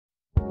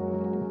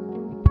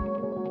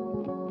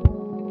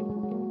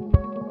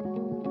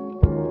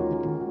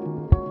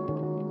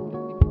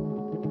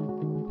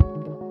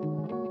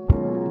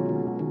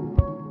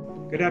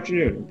Good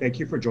afternoon. Thank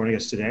you for joining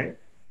us today.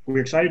 We're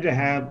excited to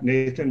have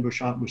Nathan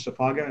Beauchamp,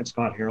 Mustafaga, and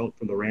Scott Harold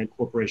from the RAND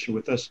Corporation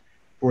with us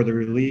for the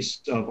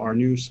release of our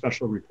new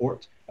special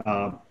report.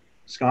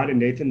 Scott and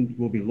Nathan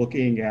will be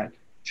looking at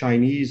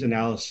Chinese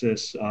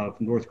analysis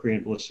of North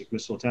Korean ballistic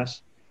missile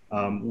tests.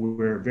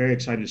 We're very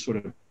excited to sort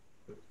of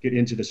get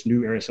into this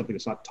new area, something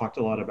that's not talked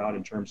a lot about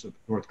in terms of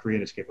North Korea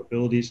and its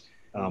capabilities,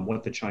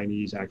 what the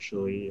Chinese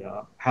actually,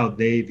 how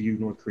they view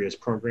North Korea's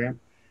program.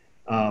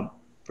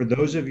 For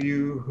those of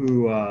you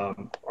who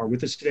are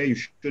with us today, you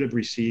should have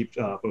received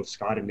both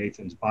Scott and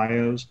Nathan's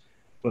bios,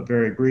 but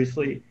very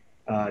briefly,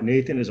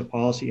 Nathan is a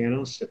policy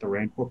analyst at the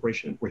RAND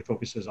Corporation, where he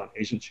focuses on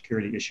Asian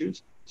security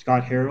issues.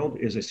 Scott Harold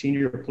is a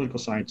senior political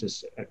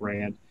scientist at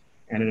RAND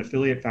and an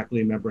affiliate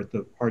faculty member at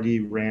the Pardee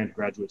RAND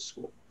Graduate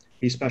School.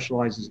 He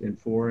specializes in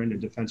foreign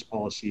and defense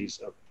policies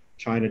of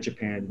China,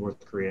 Japan,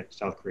 North Korea,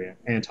 South Korea,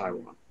 and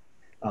Taiwan.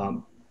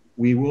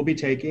 We will be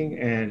taking,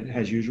 and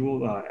as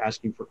usual,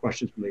 asking for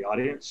questions from the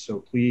audience. So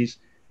please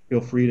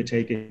feel free to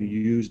take and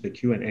use the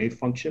Q&A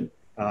function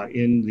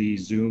in the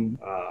Zoom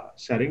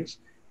settings.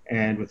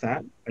 And with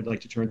that, I'd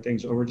like to turn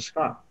things over to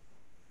Scott.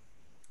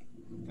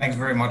 Thanks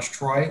very much,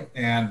 Troy.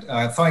 And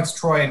thanks,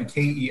 Troy and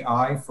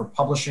KEI, for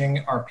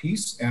publishing our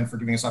piece and for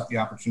giving us the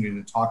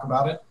opportunity to talk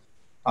about it.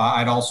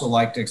 I'd also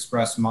like to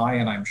express my,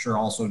 and I'm sure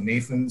also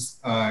Nathan's,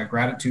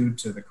 gratitude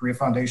to the Korea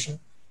Foundation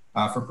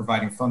for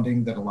providing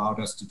funding that allowed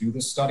us to do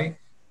this study.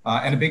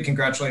 And a big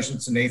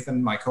congratulations to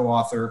Nathan, my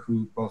co-author,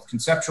 who both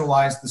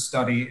conceptualized the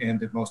study and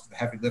did most of the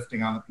heavy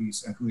lifting on the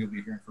piece, and who you'll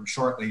be hearing from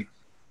shortly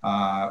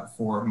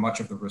for much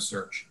of the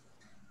research.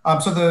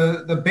 So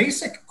the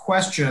basic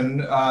question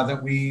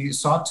that we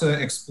sought to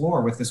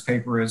explore with this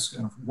paper is,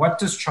 what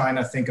does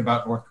China think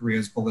about North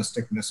Korea's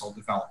ballistic missile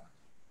development?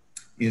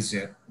 Is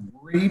it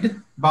worried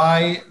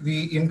by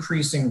the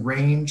increasing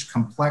range,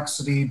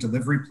 complexity,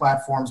 delivery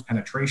platforms,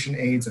 penetration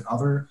aids, and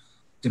other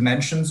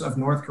dimensions of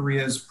North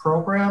Korea's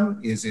program?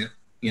 Is it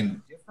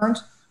indifferent?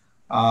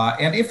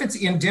 And if it's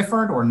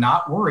indifferent or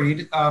not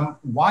worried,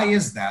 why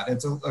is that?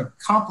 It's a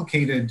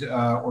complicated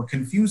or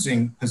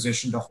confusing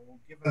position to hold,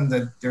 given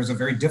that there's a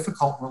very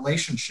difficult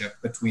relationship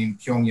between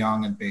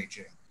Pyongyang and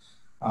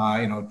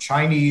Beijing.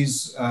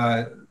 Chinese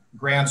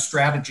grand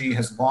strategy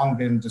has long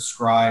been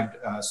described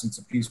since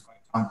a piece by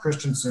Tom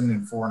Christensen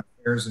in Foreign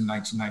Affairs in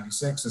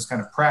 1996 as kind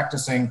of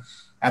practicing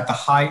at the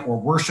high, or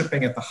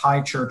worshiping at the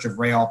high church of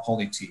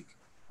realpolitik.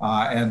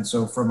 And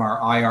so from our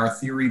IR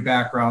theory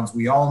backgrounds,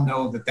 we all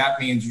know that that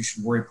means you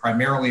should worry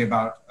primarily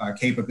about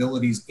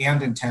capabilities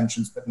and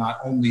intentions, but not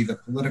only the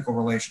political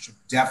relationship.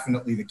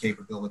 Definitely the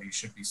capabilities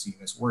should be seen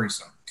as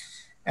worrisome.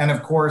 And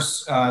of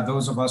course,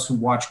 those of us who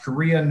watch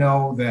Korea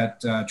know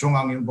that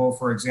Jongang-ilbo,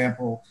 for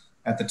example,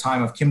 at the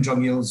time of Kim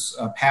Jong-il's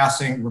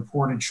passing,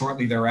 reported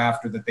shortly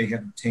thereafter that they had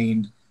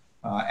obtained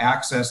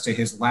access to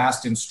his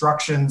last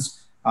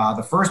instructions,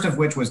 the first of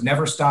which was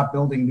never stop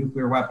building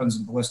nuclear weapons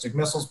and ballistic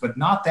missiles, but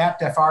not that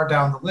far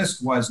down the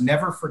list was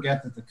never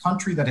forget that the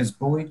country that has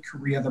bullied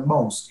Korea the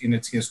most in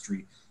its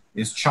history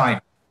is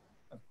China.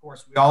 Of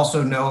course, we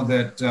also know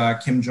that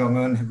Kim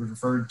Jong-un had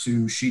referred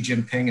to Xi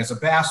Jinping as a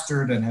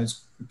bastard and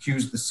has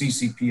accused the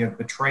CCP of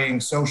betraying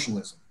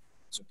socialism.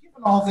 So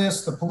given all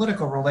this, the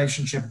political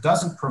relationship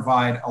doesn't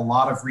provide a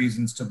lot of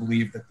reasons to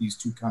believe that these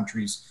two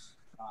countries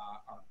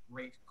are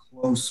great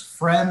close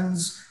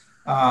friends.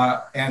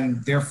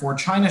 And therefore,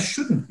 China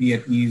shouldn't be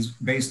at ease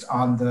based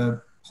on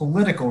the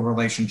political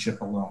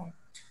relationship alone.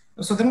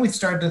 So then we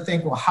started to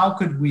think, well, how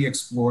could we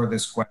explore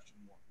this question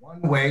more?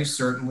 One way,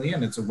 certainly,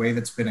 and it's a way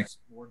that's been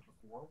explored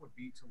before, would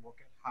be to look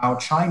at how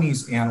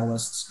Chinese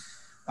analysts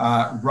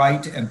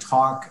write and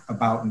talk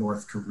about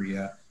North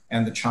Korea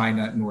and the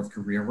China-North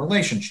Korea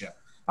relationship.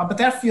 But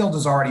that field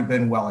has already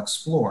been well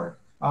explored.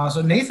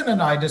 So Nathan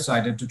and I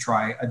decided to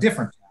try a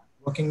different tack,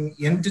 looking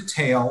in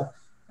detail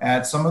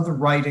at some of the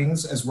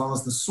writings as well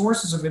as the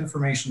sources of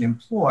information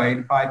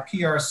employed by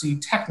PRC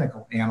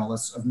technical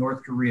analysts of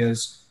North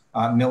Korea's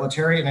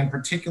military, and in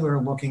particular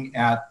looking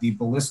at the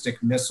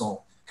ballistic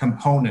missile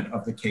component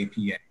of the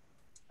KPA.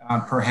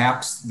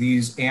 Perhaps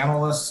these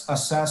analysts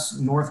assess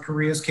North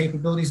Korea's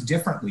capabilities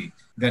differently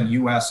than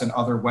US and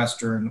other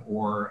Western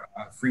or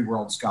free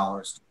world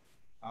scholars.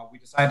 We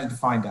decided to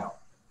find out.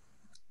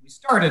 We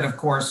started, of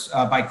course,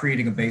 by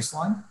creating a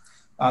baseline.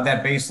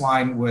 That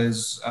baseline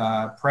was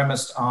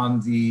premised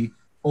on the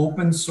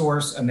open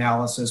source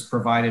analysis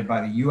provided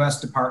by the US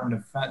Department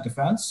of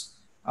Defense,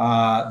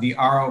 the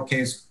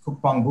ROK's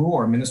Kukbangbu,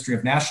 or Ministry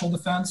of National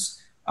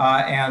Defense,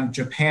 and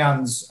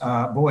Japan's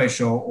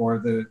Boesho, or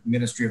the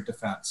Ministry of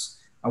Defense.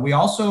 We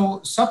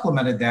also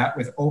supplemented that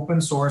with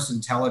open source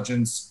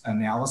intelligence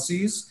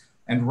analyses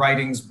and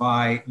writings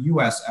by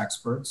US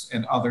experts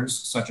and others,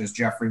 such as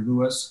Jeffrey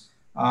Lewis,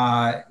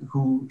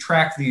 who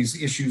track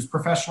these issues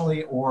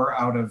professionally or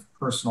out of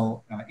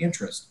personal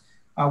interest.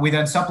 We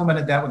then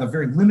supplemented that with a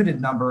very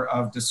limited number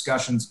of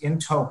discussions in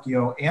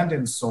Tokyo and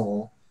in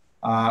Seoul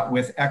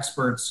with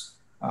experts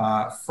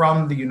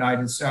from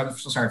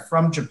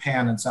from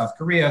Japan and South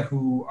Korea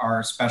who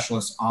are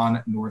specialists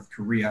on North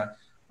Korea,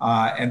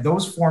 And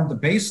those formed the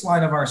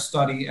baseline of our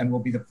study and will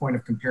be the point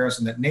of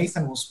comparison that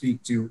Nathan will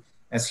speak to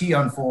as he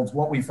unfolds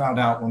what we found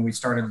out when we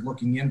started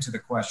looking into the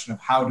question of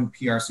how do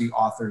PRC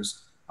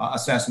authors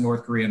assess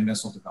North Korean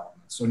missile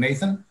development. So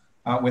Nathan,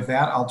 with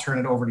that, I'll turn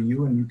it over to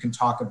you and you can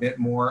talk a bit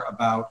more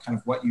about kind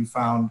of what you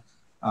found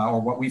or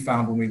what we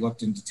found when we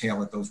looked in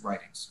detail at those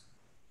writings.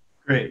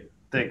 Great,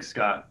 thanks,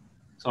 Scott.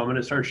 So I'm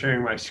gonna start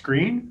sharing my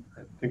screen.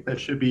 I think that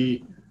should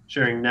be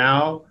sharing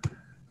now.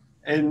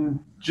 And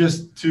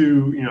just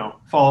to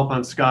follow up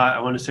on Scott, I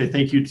want to say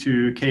thank you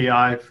to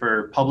KEI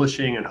for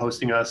publishing and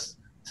hosting us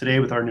today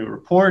with our new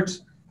report,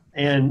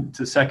 and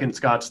to second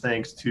Scott's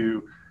thanks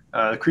to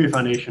the Korea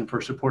Foundation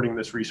for supporting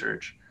this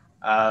research.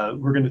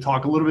 We're going to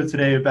talk a little bit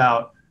today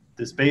about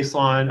this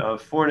baseline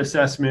of foreign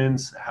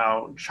assessments,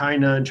 how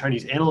China and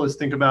Chinese analysts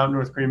think about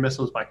North Korean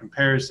missiles by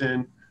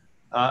comparison,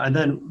 and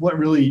then what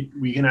really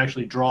we can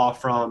actually draw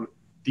from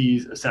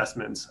these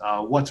assessments,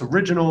 what's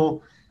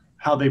original,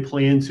 how they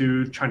play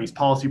into Chinese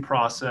policy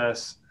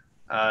process,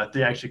 if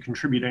they actually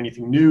contribute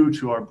anything new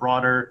to our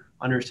broader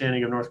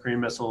understanding of North Korean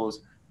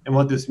missiles, and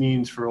what this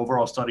means for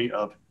overall study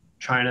of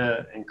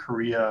China and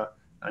Korea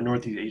and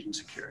Northeast Asian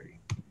security.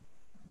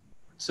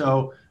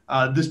 So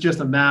this is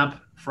just a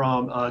map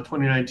from a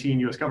 2019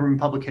 US government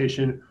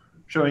publication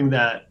showing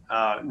that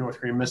North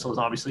Korean missiles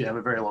obviously have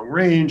a very long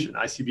range, and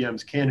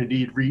ICBMs can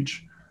indeed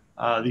reach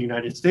the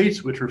United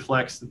States, which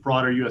reflects the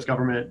broader US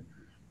government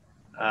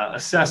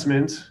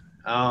assessment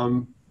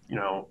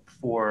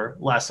for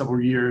last several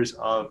years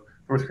of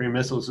North Korean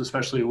missiles,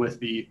 especially with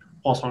the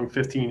Hwasong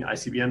 15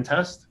 ICBM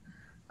test.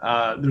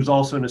 There's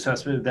also an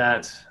assessment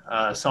that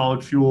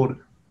solid-fueled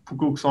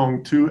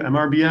Pukguksong 2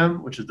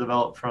 MRBM, which is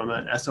developed from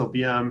an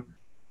SLBM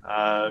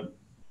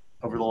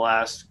over the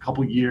last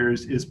couple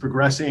years, is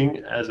progressing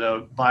as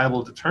a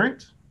viable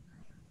deterrent.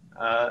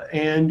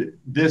 And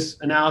this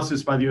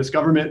analysis by the US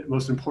government,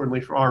 most importantly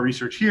for our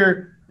research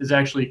here, is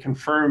actually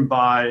confirmed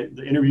by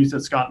the interviews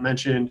that Scott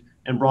mentioned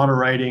and broader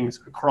writings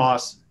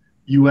across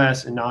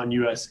US and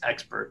non-US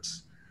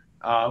experts,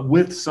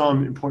 with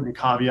some important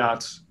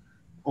caveats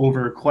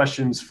over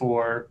questions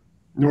for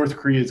North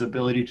Korea's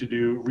ability to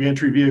do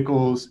reentry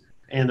vehicles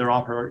and their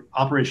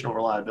operational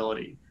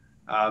reliability.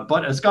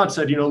 But as Scott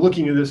said,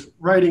 looking at this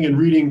writing and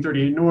reading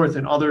 38 North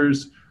and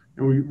others,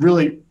 we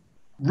really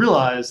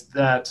realized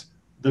that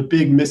the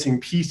big missing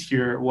piece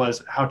here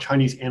was how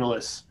Chinese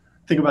analysts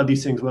think about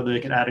these things, whether they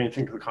could add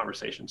anything to the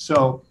conversation.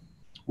 So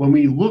when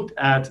we looked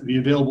at the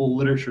available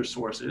literature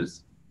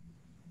sources,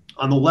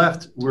 on the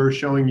left, we're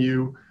showing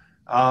you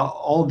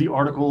all of the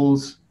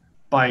articles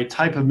by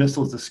type of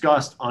missiles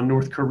discussed on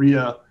North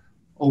Korea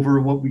over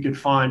what we could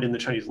find in the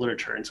Chinese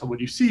literature. And so what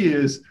you see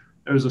is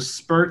there's a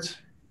spurt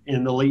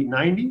in the late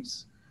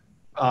 90s,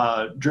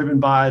 driven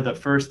by the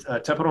first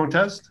Taepodong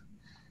test.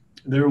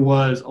 There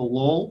was a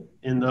lull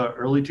in the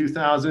early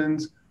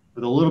 2000s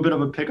with a little bit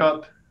of a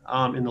pickup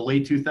in the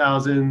late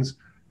 2000s,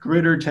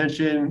 greater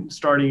attention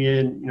starting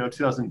in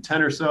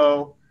 2010 or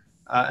so,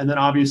 and then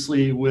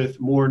obviously with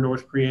more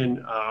North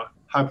Korean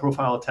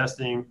high-profile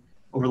testing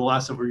over the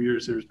last several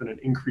years, there's been an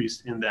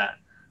increase in that.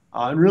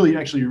 And really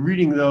actually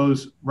reading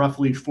those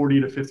roughly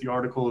 40 to 50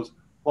 articles,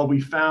 what we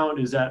found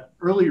is that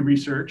early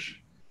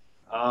research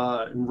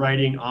and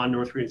writing on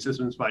North Korean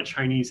systems by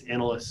Chinese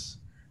analysts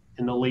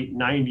in the late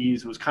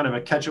 90s was kind of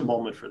a catch-up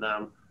moment for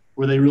them,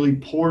 where they really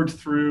poured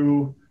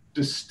through,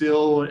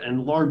 distilled,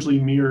 and largely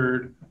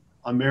mirrored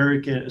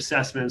American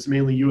assessments,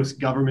 mainly US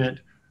government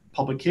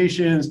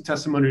publications,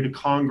 testimony to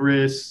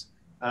Congress,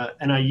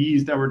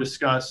 NIEs that were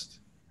discussed,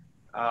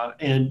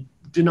 and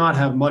did not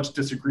have much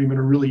disagreement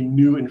or really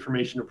new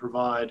information to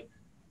provide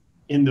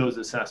in those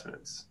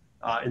assessments.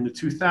 In the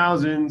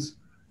 2000s,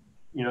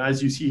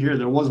 as you see here,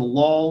 there was a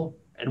lull,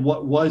 and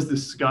what was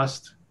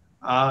discussed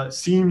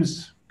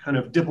seems kind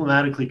of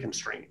diplomatically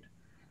constrained.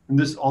 And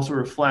this also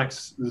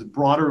reflects this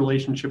broader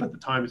relationship at the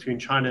time between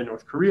China and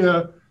North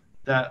Korea,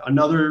 that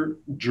another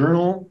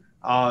journal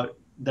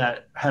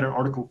that had an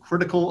article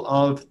critical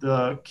of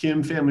the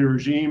Kim family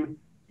regime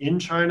in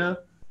China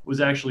was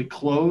actually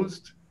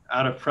closed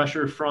out of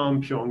pressure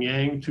from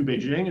Pyongyang to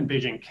Beijing, and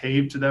Beijing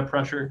caved to that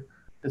pressure.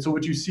 And so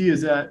what you see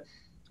is that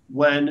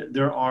when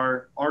there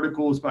are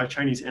articles by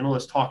Chinese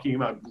analysts talking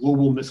about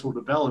global missile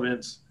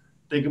developments,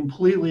 they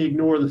completely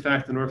ignore the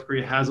fact that North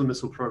Korea has a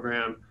missile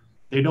program.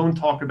 They don't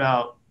talk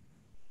about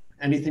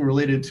anything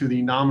related to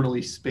the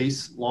nominally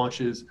space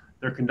launches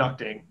they're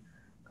conducting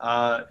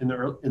in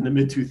the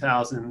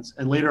mid-2000s,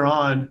 and later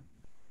on,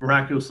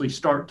 miraculously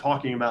start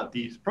talking about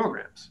these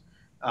programs.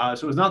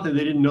 So it's not that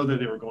they didn't know that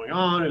they were going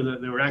on or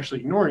that they were actually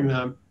ignoring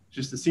them,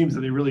 just it seems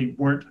that they really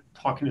weren't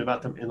talking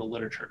about them in the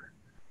literature.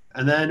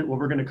 And then what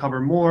we're going to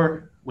cover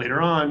more later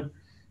on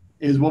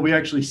is what we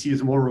actually see as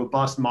a more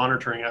robust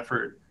monitoring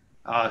effort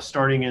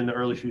starting in the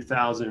early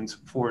 2000s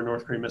for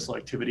North Korean missile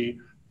activity.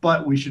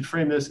 But we should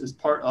frame this as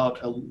part of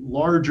a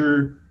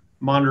larger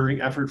monitoring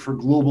effort for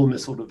global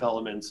missile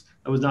developments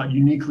that was not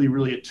uniquely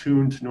really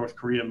attuned to North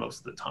Korea most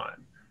of the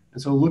time.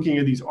 And so looking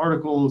at these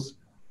articles,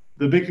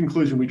 the big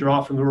conclusion we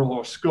draw from the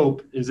overall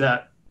scope is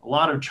that a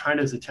lot of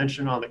China's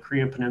attention on the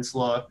Korean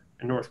Peninsula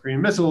and North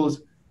Korean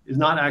missiles is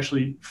not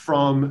actually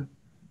from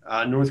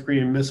North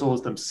Korean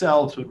missiles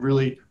themselves, but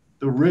really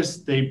the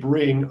risk they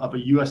bring of a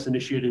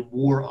US-initiated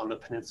war on the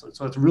peninsula.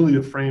 So it's really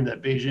the frame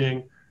that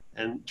Beijing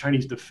and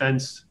Chinese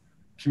defense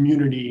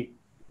community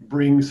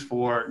brings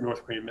for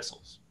North Korean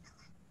missiles.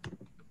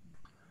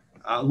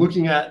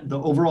 Looking at the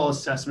overall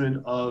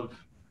assessment of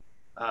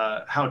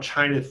how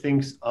China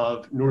thinks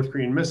of North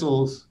Korean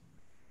missiles,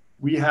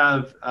 we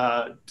have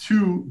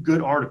two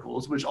good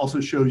articles, which also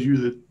shows you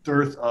the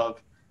dearth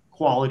of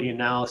quality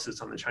analysis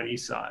on the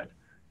Chinese side,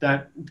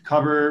 that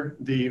cover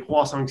the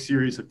Hwasong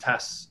series of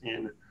tests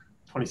in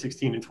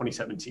 2016 and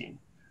 2017.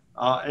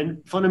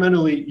 And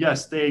fundamentally,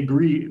 yes, they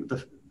agree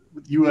with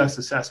US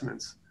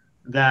assessments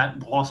that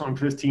Hwasong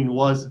 15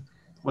 was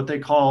what they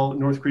call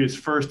North Korea's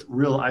first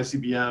real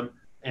ICBM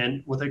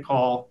and what they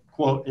call,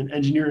 quote, an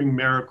engineering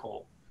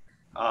miracle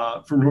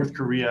for North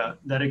Korea,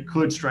 that it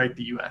could strike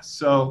the US.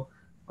 So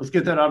let's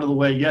get that out of the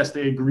way. Yes,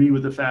 they agree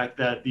with the fact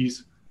that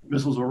these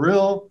missiles are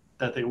real,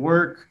 that they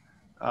work,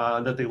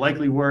 that they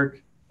likely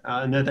work,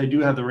 and that they do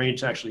have the range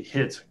to actually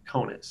hit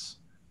CONUS.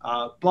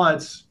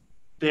 But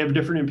they have a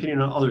different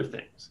opinion on other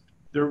things.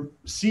 They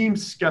seem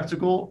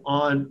skeptical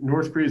on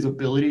North Korea's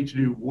ability to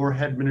do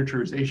warhead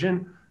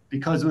miniaturization,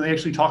 because when they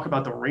actually talk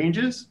about the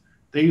ranges,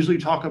 they usually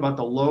talk about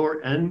the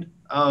lower end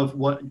of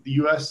what the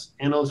US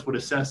analysts would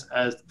assess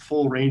as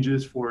full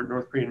ranges for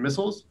North Korean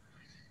missiles.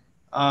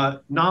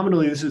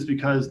 Nominally, this is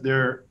because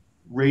they're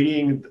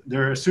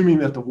assuming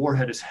that the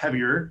warhead is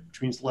heavier,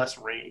 which means less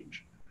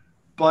range.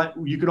 But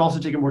you could also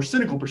take a more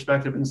cynical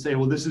perspective and say,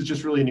 well, this is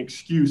just really an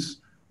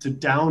excuse to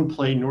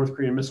downplay North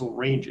Korean missile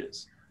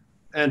ranges.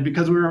 And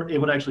because we weren't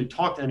able to actually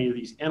talk to any of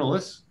these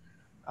analysts,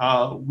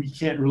 we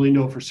can't really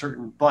know for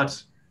certain.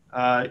 But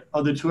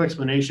of the two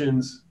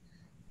explanations,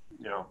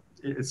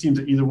 it seems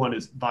that either one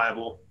is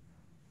viable.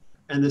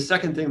 And the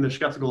second thing they're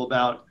skeptical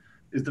about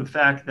is the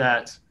fact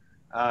that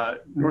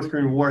North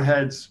Korean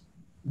warheads,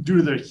 due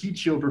to their heat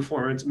shield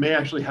performance, may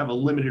actually have a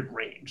limited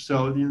range.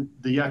 So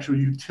the actual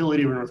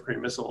utility of a North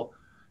Korean missile,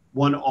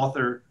 one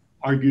author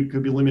argued,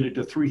 could be limited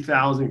to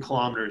 3,000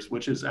 kilometers,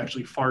 which is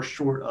actually far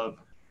short of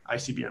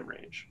ICBM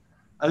range.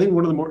 I think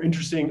one of the more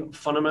interesting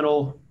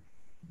fundamental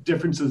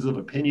differences of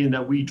opinion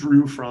that we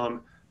drew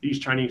from these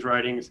Chinese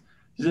writings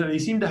is that they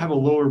seem to have a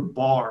lower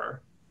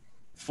bar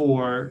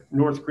for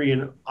North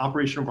Korean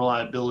operational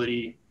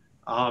reliability,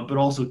 but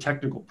also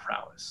technical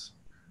prowess.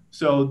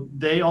 So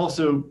they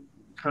also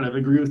kind of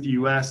agree with the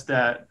US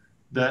that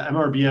the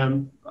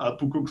MRBM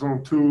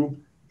Pukguksong 2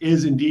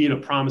 is indeed a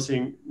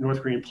promising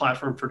North Korean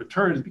platform for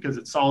deterrence because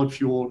it's solid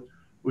fueled,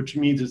 which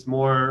means it's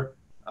more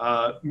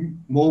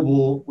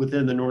mobile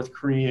within the North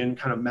Korean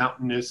kind of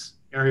mountainous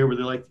area where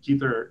they like to keep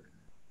their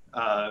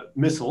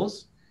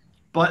missiles.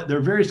 But they're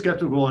very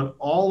skeptical on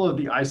all of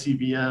the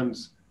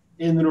ICBMs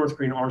in the North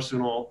Korean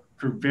arsenal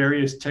for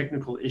various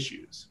technical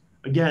issues.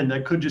 Again,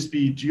 that could just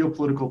be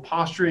geopolitical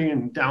posturing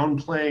and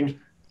downplaying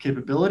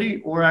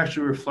capability, or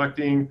actually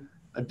reflecting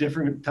a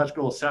different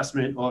technical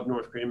assessment of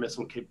North Korean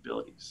missile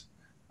capabilities.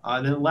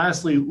 And then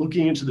lastly,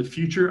 looking into the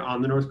future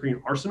on the North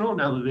Korean arsenal,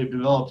 now that they've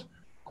developed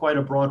quite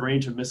a broad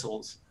range of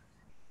missiles,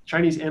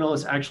 Chinese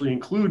analysts actually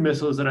include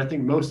missiles that I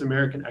think most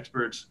American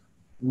experts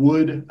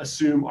would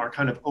assume are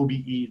kind of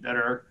OBE, that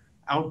are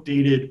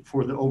outdated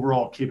for the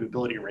overall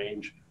capability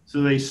range.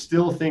 So they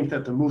still think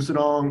that the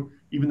Musadong,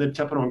 even the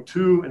Taepodong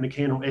 2 and the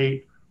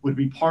KN-08 would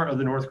be part of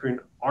the North Korean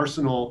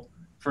arsenal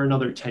for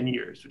another 10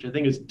 years, which I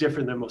think is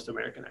different than most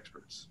American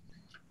experts.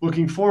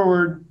 Looking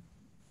forward,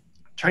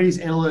 Chinese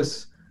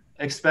analysts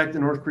expect that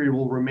North Korea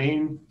will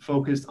remain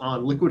focused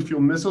on liquid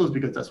fuel missiles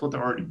because that's what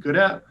they're already good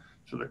at,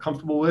 so they're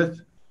comfortable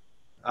with.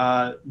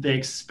 They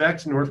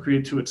expect North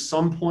Korea to at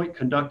some point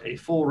conduct a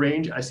full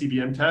range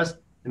ICBM test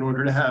in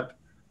order to have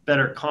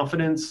better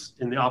confidence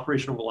in the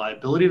operational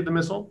reliability of the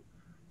missile.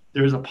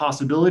 There is a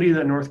possibility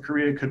that North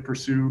Korea could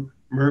pursue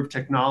MIRV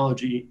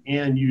technology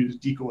and use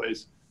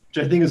decoys,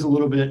 which I think is a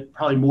little bit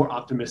probably more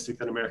optimistic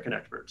than American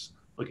experts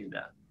looking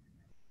at.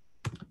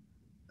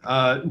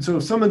 And so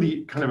some of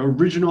the kind of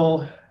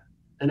original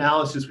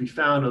analysis we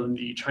found on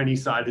the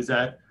Chinese side is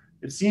that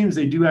it seems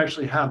they do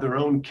actually have their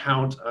own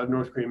count of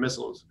North Korean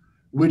missiles,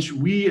 which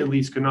we at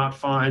least could not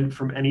find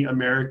from any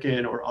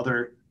American or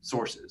other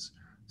sources.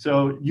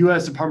 So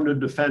US Department of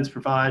Defense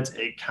provides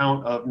a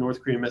count of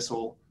North Korean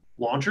missile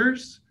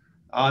launchers,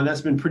 and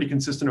that's been pretty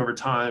consistent over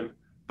time.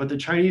 But the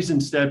Chinese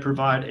instead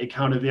provide a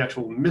count of the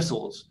actual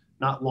missiles,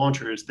 not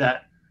launchers.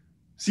 That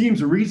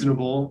seems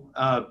reasonable,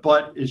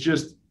 but it's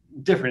just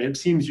different. It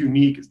seems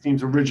unique, it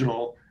seems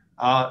original.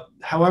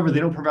 However, they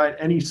don't provide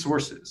any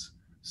sources.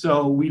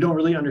 So we don't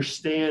really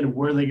understand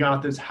where they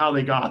got this, how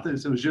they got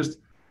this. It was just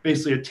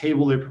basically a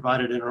table they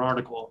provided in an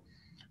article.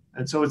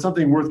 And so it's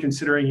something worth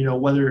considering,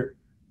 whether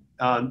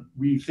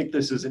we think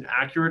this is an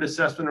accurate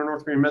assessment of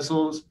North Korean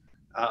missiles,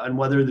 and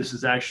whether this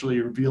is actually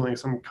revealing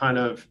some kind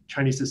of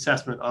Chinese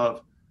assessment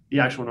of the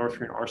actual North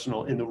Korean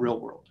arsenal in the real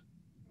world.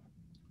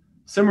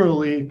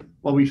 Similarly,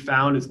 what we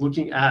found is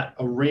looking at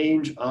a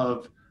range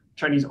of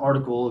Chinese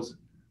articles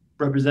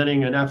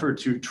representing an effort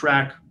to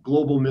track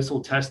global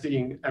missile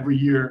testing every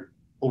year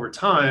over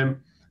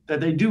time, that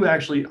they do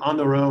actually on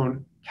their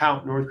own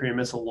count North Korean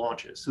missile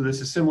launches. So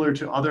this is similar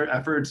to other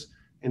efforts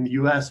in the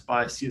US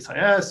by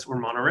CSIS or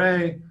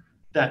Monterey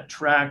that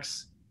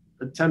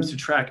attempts to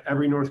track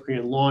every North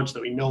Korean launch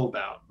that we know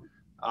about.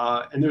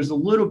 And there's a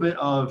little bit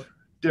of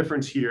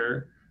difference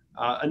here,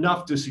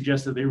 enough to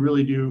suggest that they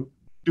really do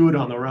it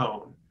on their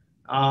own.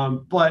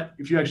 But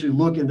if you actually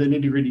look in the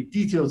nitty-gritty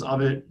details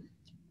of it,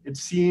 it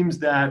seems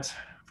that,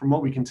 from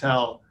what we can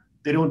tell,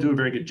 they don't do a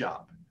very good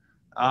job.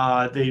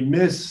 They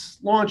miss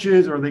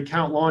launches, or they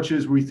count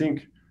launches we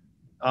think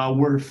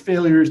were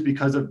failures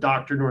because of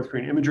doctored North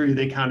Korean imagery.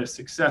 They count as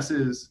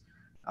successes.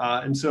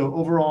 And so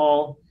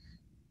overall,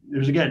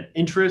 there's, again,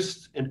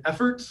 interest and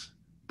efforts,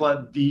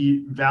 but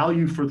the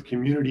value for the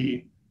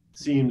community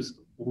seems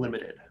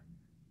limited.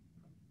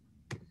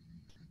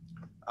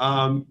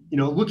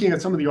 Looking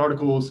at some of the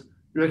articles,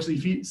 you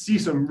actually see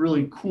some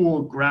really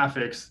cool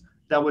graphics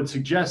that would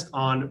suggest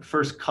on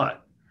first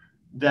cut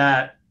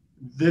that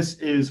this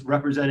is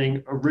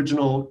representing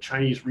original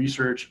Chinese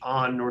research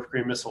on North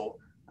Korean missile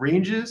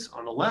ranges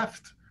on the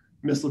left,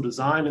 missile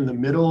design in the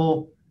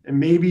middle, and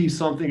maybe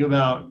something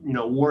about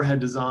warhead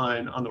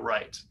design on the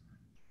right.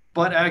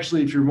 But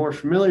actually, if you're more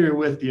familiar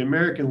with the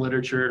American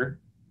literature,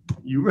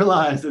 you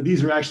realize that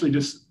these are actually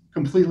just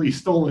completely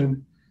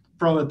stolen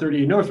from a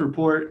 38 North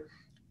report,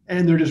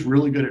 and they're just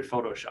really good at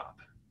Photoshop.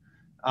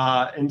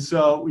 And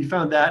so we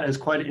found that as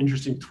quite an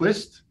interesting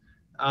twist.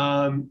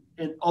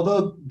 And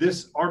although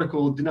this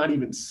article did not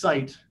even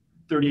cite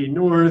 38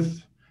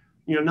 North,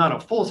 not a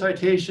full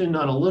citation,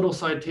 not a little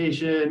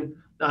citation,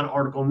 not an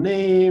article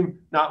name,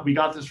 not we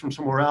got this from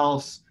somewhere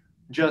else,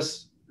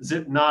 just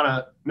zip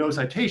nada, no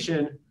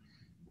citation.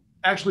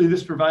 Actually,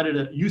 this provided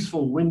a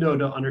useful window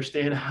to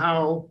understand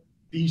how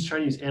these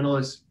Chinese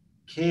analysts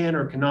can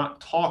or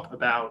cannot talk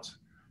about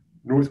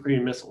North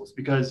Korean missiles,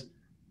 because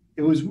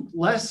it was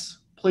less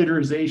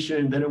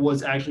plagiarization than it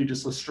was actually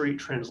just a straight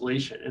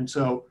translation. And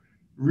so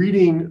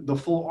reading the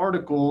full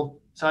article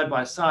side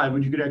by side,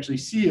 what you could actually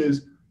see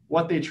is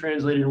what they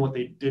translated and what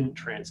they didn't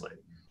translate.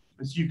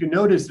 And so you can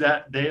notice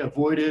that they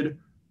avoided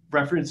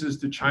references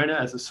to China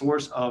as a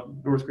source of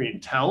North Korean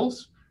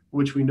tells,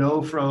 which we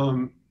know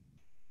from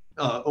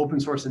open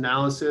source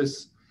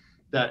analysis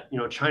that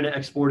China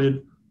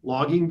exported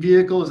logging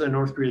vehicles that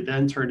North Korea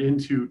then turned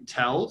into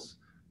tells.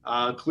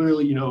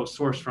 Clearly,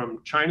 sourced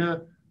from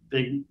China.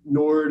 They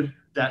ignored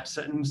that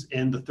sentence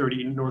in the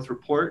 38 North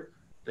report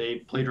they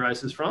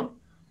plagiarized this from.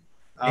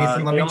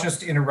 Nathan, let me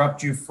just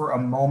interrupt you for a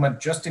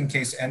moment, just in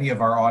case any of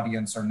our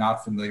audience are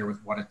not familiar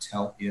with what a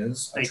TEL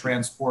is. A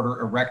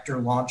transporter erector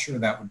launcher,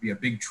 that would be a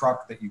big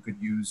truck that you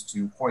could use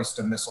to hoist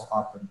a missile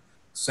up and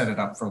set it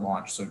up for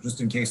launch. So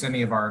just in case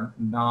any of our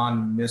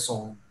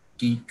non-missile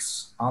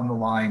geeks on the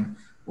line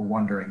were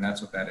wondering,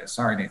 that's what that is.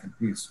 Sorry, Nathan,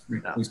 please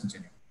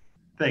continue.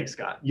 Thanks,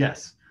 Scott.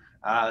 Yes.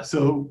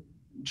 So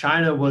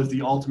China was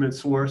the ultimate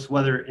source,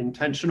 whether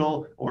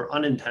intentional or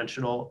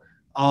unintentional,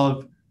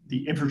 of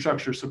the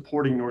infrastructure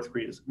supporting North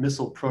Korea's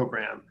missile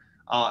program.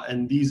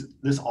 And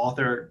this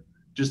author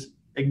just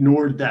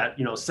ignored that,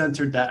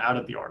 censored that out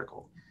of the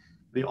article.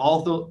 They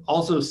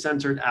also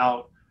censored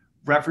out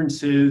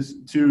references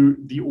to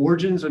the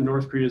origins of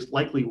North Korea's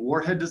likely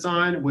warhead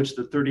design, which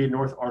the 38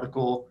 North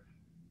article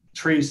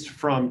traced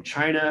from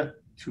China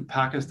to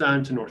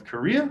Pakistan to North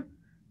Korea.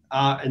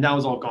 And that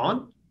was all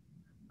gone.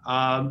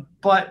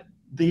 But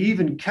they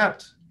even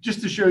kept,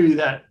 just to show you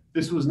that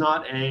this was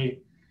not a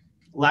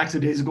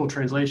lackadaisical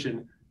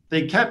translation,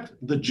 they kept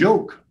the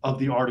joke of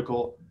the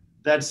article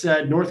that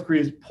said North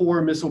Korea's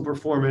poor missile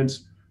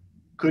performance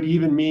could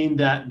even mean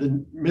that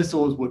the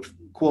missiles would,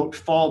 quote,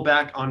 fall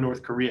back on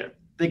North Korea.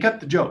 They kept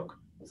the joke.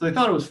 So they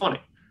thought it was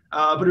funny.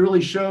 But it really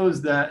shows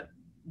that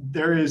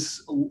there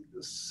is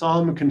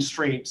some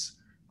constraints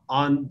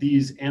on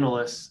these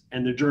analysts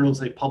and the journals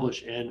they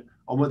publish in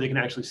on what they can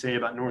actually say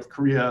about North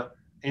Korea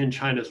and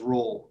China's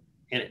role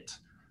in it.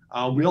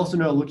 We also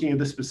know, looking at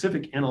the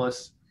specific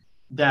analysts,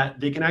 that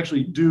they can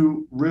actually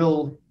do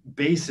real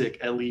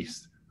basic, at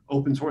least,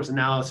 open source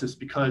analysis,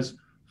 because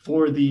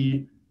for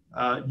the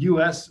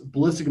US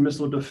ballistic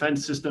missile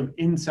defense system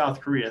in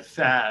South Korea,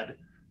 THAAD,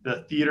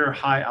 the Theater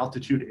High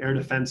Altitude Air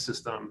Defense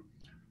System,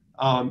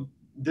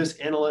 this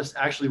analyst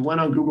actually went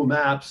on Google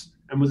Maps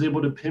and was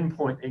able to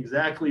pinpoint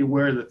exactly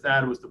where the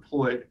THAAD was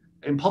deployed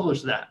and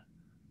published that.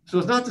 So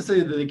it's not to say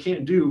that they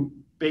can't do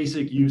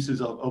basic uses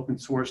of open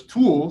source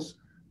tools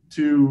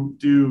to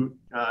do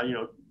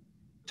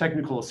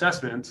technical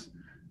assessments,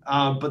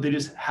 but they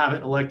just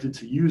haven't elected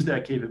to use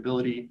that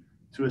capability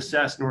to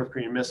assess North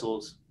Korean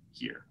missiles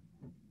here.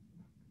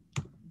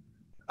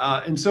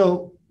 And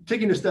so,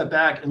 taking a step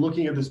back and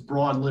looking at this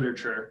broad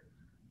literature,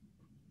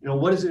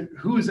 what is it?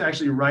 Who is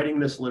actually writing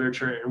this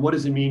literature, and what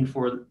does it mean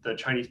for the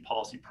Chinese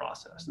policy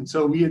process? And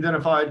so we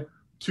identified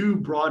two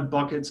broad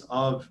buckets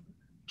of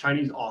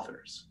Chinese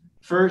authors.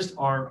 First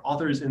are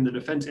authors in the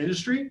defense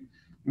industry,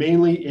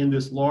 mainly in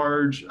this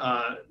large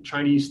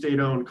Chinese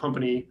state-owned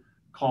company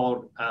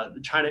called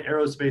the China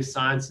Aerospace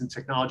Science and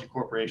Technology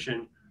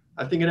Corporation.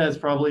 I think it has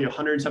probably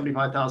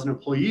 175,000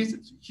 employees.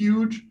 It's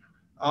huge.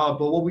 But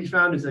what we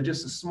found is that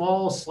just a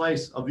small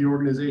slice of the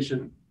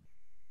organization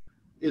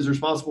is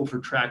responsible for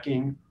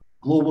tracking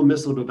global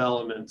missile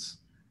developments,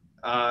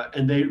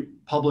 and they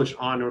publish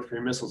on North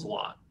Korean missiles a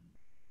lot.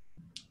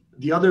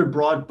 The other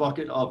broad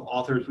bucket of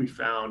authors we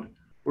found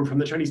were from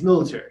the Chinese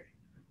military.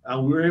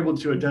 We were able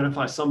to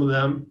identify some of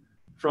them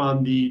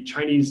from the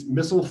Chinese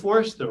Missile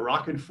Force, the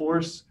Rocket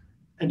Force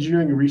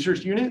Engineering and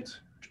Research Unit,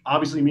 which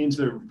obviously means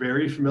they're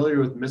very familiar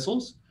with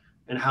missiles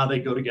and how they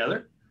go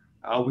together.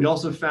 We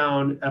also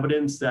found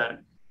evidence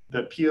that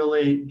the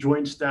PLA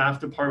Joint Staff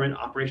Department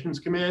Operations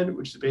Command,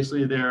 which is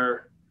basically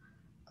their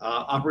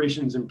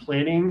operations and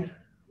planning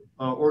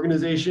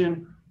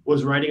organization,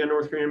 was writing on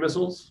North Korean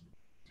missiles.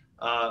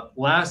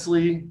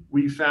 Lastly,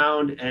 we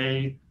found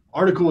an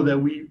article that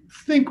we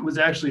think was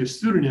actually a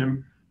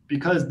pseudonym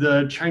because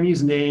the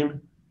Chinese name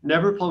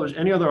never published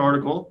any other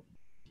article,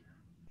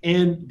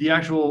 and the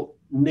actual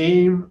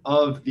name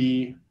of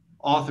the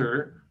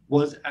author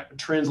was a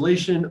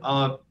translation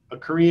of a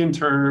Korean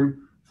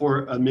term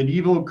for a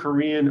medieval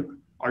Korean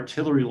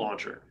artillery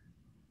launcher.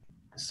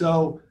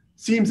 So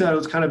it seems that it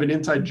was kind of an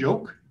inside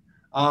joke.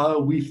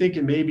 We think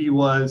it maybe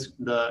was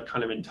the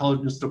kind of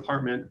intelligence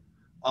department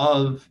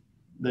of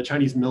the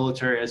Chinese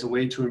military as a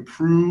way to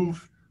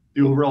improve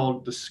the overall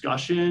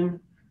discussion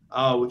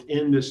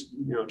within this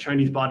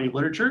Chinese body of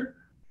literature,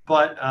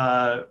 but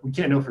we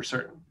can't know for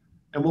certain.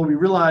 And what we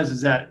realized is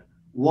that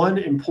one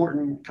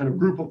important kind of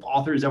group of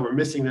authors that were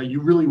missing that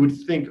you really would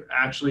think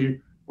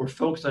actually were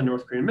focused on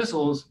North Korean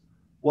missiles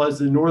was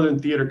the Northern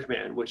Theater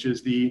Command, which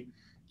is the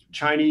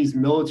Chinese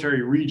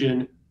military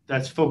region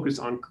that's focused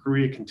on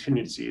Korea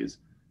contingencies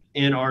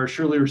and are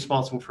surely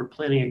responsible for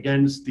planning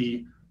against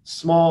the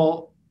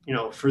small,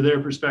 for their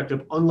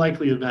perspective,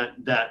 unlikely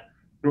event that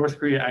North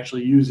Korea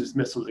actually uses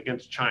missiles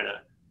against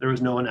China. There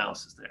was no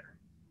analysis there.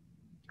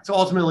 So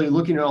ultimately,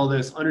 looking at all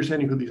this,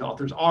 understanding who these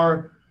authors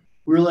are,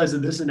 we realize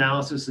that this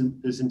analysis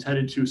is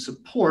intended to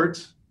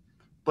support,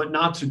 but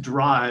not to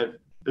drive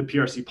the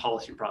PRC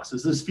policy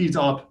process. This feeds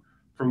up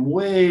from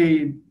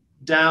way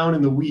down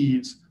in the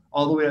weeds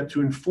all the way up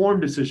to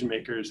informed decision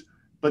makers,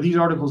 but these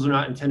articles are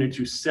not intended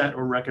to set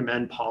or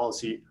recommend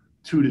policy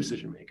to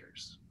decision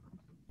makers.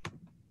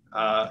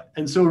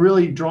 And so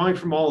really drawing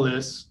from all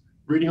this,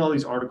 reading all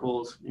these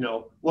articles,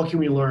 what can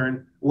we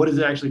learn? What does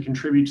it actually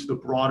contribute to the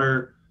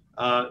broader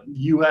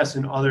US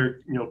and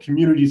other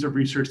communities of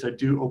research that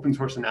do open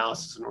source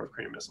analysis of North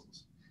Korean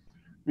missiles?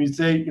 We'd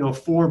say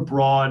 4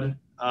 broad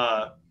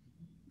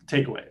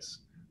takeaways.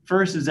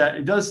 First is that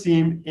it does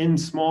seem in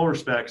small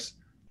respects,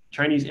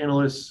 Chinese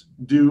analysts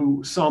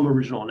do some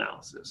original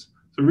analysis.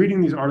 So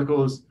reading these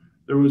articles,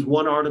 there was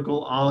one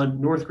article on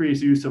North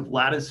Korea's use of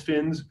lattice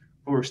fins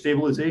for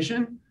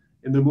stabilization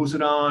in the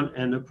Musadan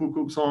and the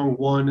Pukguksong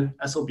 1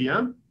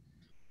 SLBM.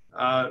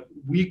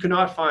 We could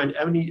not find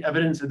any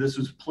evidence that this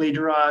was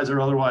plagiarized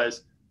or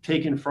otherwise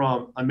taken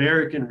from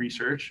American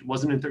research. It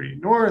wasn't in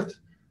 38 North,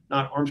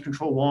 not Arms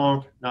Control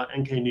Wonk, not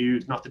NK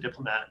News, not The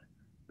Diplomat,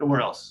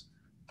 nowhere else.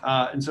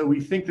 And so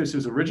we think this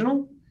is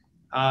original.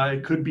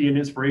 It could be an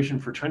inspiration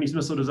for Chinese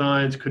missile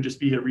designs, could just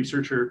be a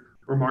researcher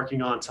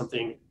remarking on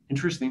something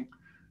interesting.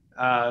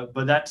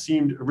 But that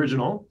seemed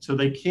original, so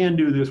they can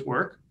do this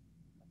work.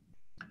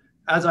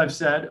 As I've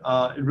said,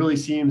 it really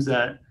seems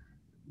that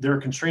they're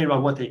constrained by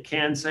what they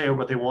can say or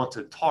what they want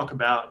to talk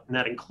about, and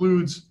that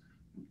includes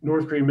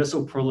North Korean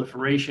missile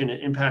proliferation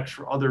and impacts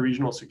for other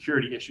regional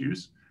security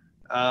issues.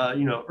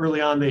 Early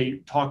on,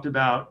 they talked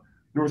about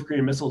North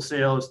Korean missile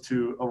sales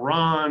to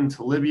Iran,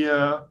 to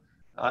Libya,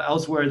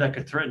 elsewhere that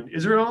could threaten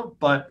Israel,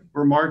 but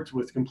were marked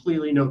with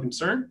completely no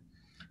concern.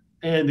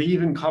 And they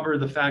even cover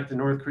the fact that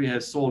North Korea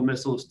has sold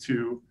missiles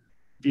to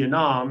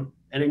Vietnam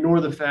and ignore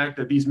the fact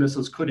that these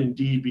missiles could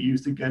indeed be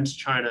used against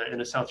China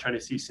in a South China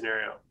Sea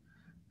scenario.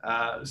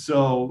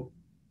 So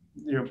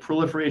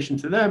proliferation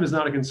to them is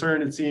not a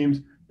concern, it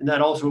seems, and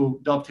that also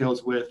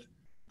dovetails with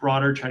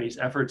broader Chinese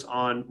efforts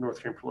on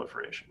North Korean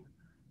proliferation.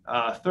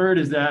 Third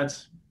is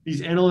that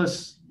these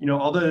analysts,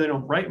 although they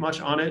don't write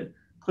much on it,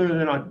 clearly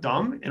they're not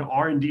dumb and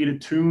are indeed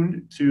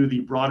attuned to the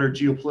broader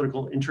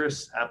geopolitical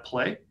interests at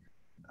play.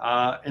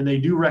 And they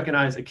do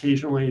recognize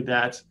occasionally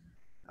that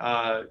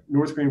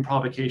North Korean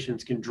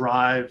provocations can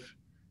drive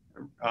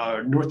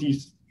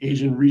Northeast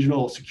Asian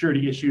regional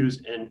security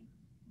issues and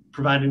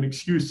provide an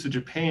excuse to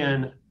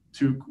Japan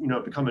to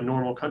become a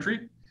normal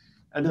country.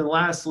 And then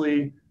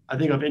lastly, I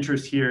think of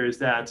interest here is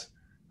that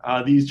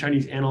these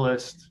Chinese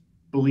analysts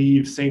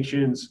believe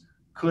sanctions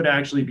could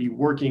actually be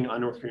working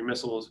on North Korean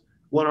missiles.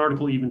 One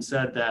article even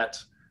said that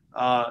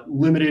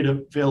limited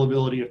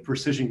availability of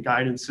precision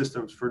guidance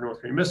systems for North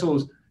Korean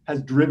missiles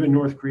has driven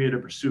North Korea to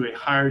pursue a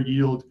higher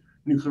yield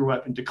nuclear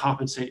weapon to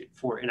compensate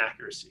for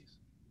inaccuracies.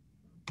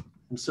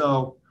 And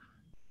so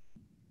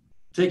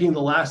taking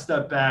the last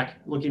step back,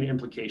 looking at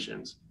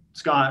implications.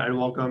 Scott, I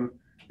welcome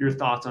your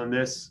thoughts on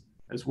this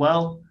as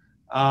well.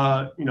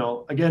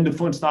 Again, to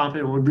foot stop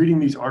it, when reading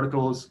these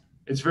articles,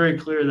 it's very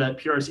clear that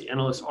PRC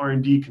analysts are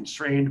indeed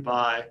constrained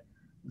by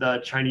the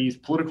Chinese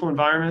political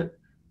environment.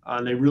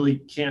 They really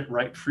can't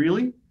write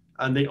freely.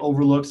 and they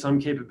overlook some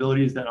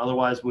capabilities that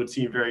otherwise would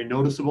seem very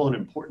noticeable and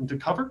important to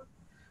cover.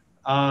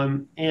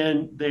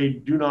 And they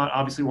do not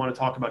obviously want to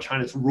talk about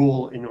China's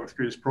role in North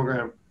Korea's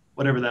program,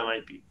 whatever that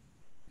might be.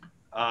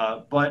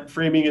 But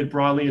framing it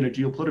broadly in a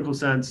geopolitical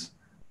sense,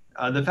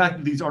 the fact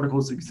that these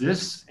articles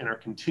exist and are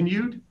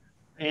continued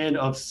and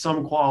of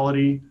some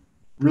quality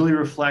really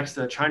reflects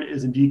that China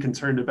is indeed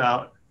concerned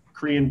about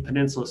Korean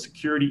Peninsula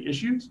security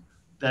issues,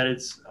 that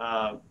it's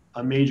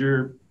a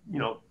major,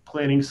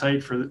 planning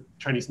site for the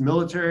Chinese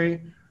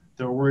military.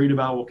 They're worried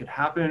about what could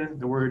happen.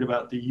 They're worried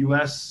about the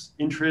U.S.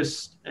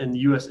 interest and the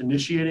U.S.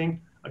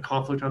 initiating a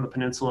conflict on the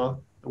peninsula.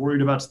 They're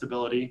worried about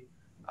stability.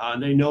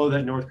 They know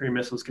that North Korean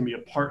missiles can be a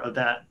part of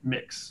that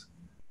mix.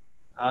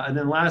 And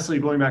then lastly,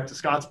 going back to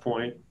Scott's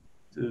point,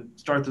 to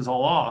start this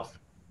all off,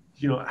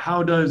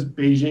 how does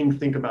Beijing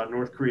think about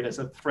North Korea as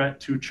a threat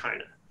to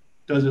China?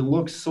 Does it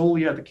look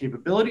solely at the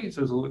capabilities?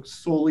 Does it look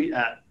solely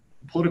at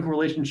the political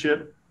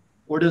relationship?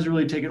 Or does it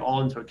really take it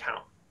all into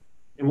account?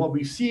 And what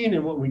we've seen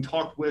and what we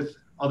talked with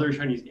other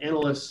Chinese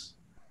analysts,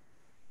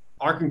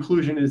 our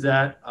conclusion is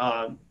that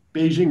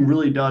Beijing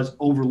really does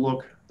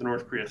overlook the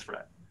North Korea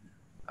threat.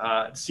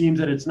 It seems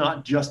that it's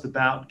not just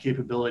about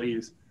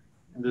capabilities.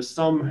 And there's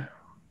some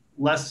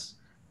less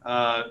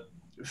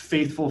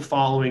faithful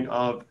following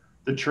of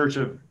the Church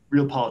of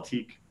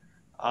Realpolitik,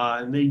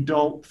 and they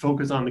don't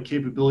focus on the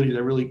capability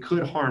that really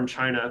could harm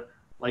China,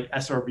 like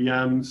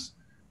SRBMs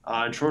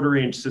and shorter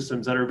range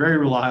systems that are very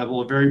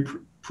reliable, very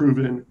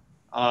proven,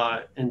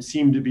 and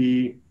seem to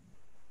be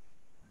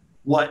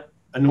what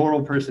a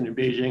normal person in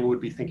Beijing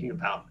would be thinking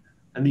about.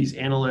 And these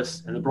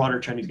analysts and the broader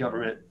Chinese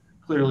government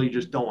clearly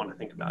just don't want to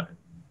think about it.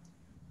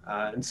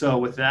 And so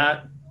with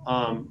that,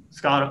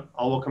 Scott,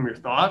 I'll welcome your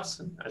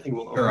thoughts. I think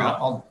we'll open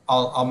up.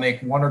 I'll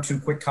make one or two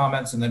quick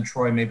comments, and then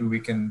Troy, maybe we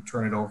can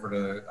turn it over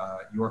to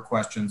your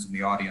questions in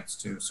the audience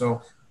too.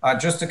 So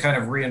just to kind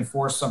of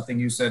reinforce something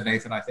you said,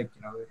 Nathan, I think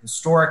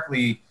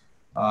historically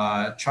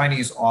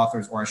Chinese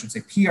authors, or I should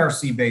say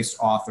PRC-based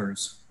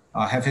authors,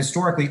 have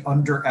historically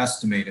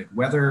underestimated,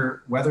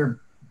 whether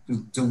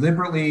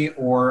deliberately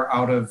or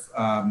out of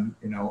an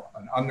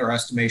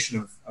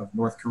underestimation of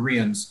North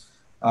Koreans,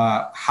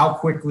 how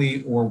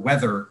quickly or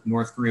whether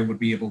North Korea would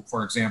be able,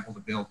 for example, to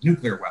build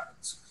nuclear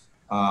weapons.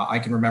 I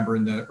can remember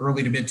in the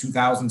early to mid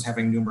 2000s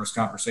having numerous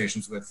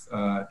conversations with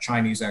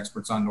Chinese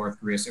experts on North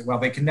Korea, say, well,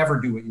 they can never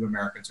do what you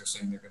Americans are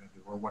saying they're going to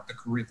do, or what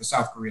the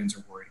South Koreans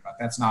are worried about.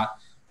 That's not,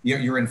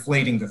 you're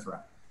inflating the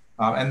threat.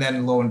 And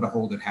then lo and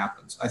behold, it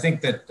happens. I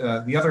think that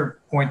the other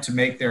point to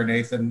make there,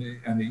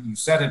 Nathan, and you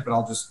said it, but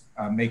I'll just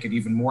make it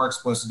even more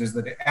explicit, is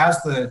that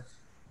as the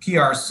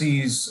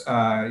PRC's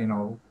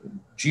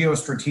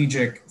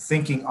geostrategic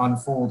thinking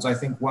unfolds, I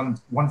think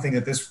one thing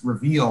that this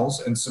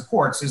reveals and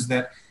supports is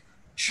that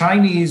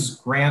Chinese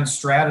grand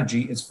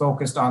strategy is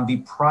focused on the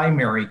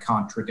primary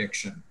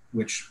contradiction,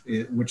 which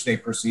they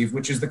perceive,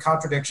 which is the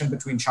contradiction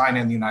between China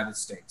and the United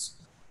States.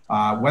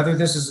 Whether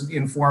this is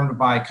informed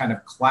by kind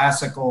of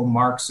classical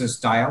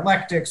Marxist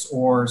dialectics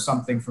or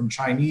something from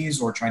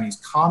Chinese or Chinese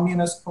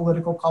communist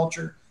political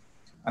culture,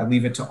 I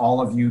leave it to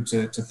all of you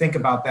to think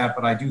about that.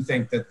 But I do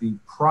think that the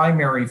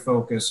primary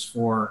focus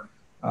for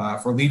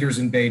leaders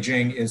in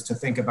Beijing is to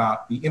think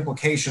about the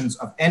implications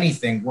of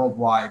anything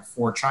worldwide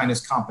for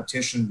China's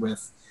competition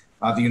with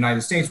the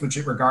United States, which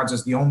it regards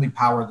as the only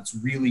power that's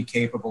really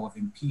capable of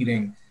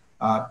impeding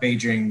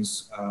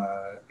Beijing's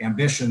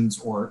ambitions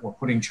or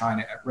putting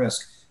China at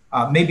risk.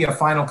 Maybe a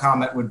final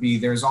comment would be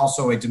there's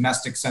also a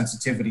domestic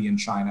sensitivity in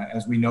China,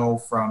 as we know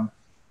from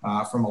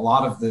a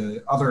lot of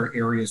the other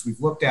areas we've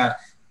looked at.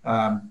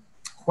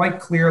 Quite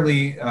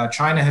clearly,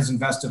 China has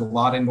invested a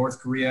lot in North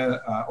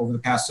Korea over the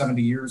past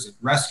 70 years. It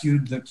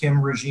rescued the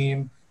Kim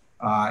regime.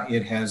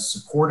 It has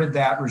supported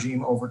that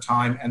regime over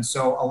time. And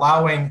so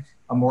allowing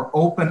a more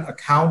open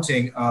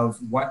accounting of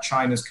what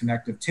China's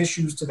connective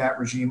tissues to that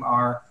regime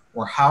are,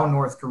 or how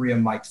North Korea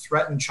might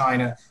threaten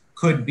China,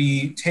 could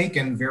be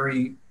taken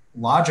very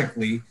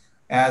logically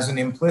as an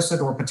implicit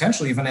or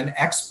potentially even an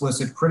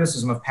explicit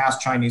criticism of past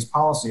Chinese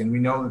policy. And we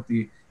know that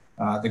the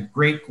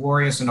great,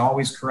 glorious, and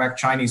always correct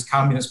Chinese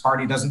Communist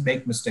Party doesn't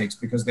make mistakes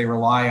because they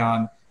rely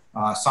on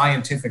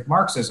scientific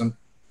Marxism.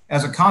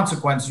 As a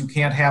consequence, you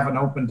can't have an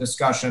open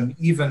discussion,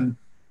 even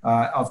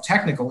of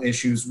technical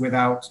issues,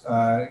 without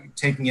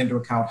taking into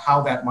account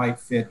how that might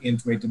fit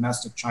into a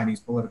domestic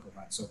Chinese political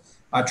event. So,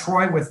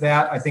 Troy, with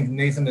that, I think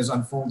Nathan has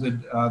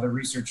unfolded the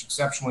research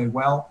exceptionally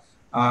well.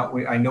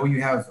 I know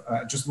you have,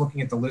 just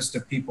looking at the list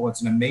of people,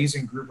 it's an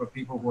amazing group of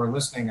people who are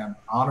listening. I'm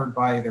honored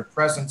by their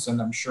presence,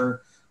 and I'm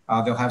sure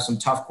they'll have some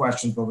tough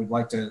questions, but we'd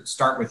like to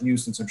start with you,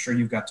 since I'm sure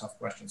you've got tough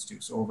questions too.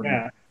 So over to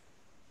you.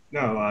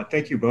 No,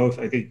 thank you both.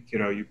 I think,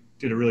 you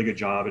did a really good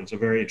job, and it's a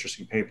very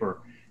interesting paper.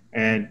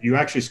 And you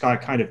actually,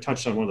 Scott, kind of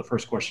touched on one of the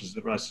first questions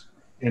at the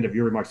end of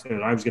your remarks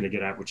that I was going to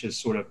get at, which is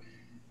sort of,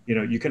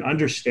 you can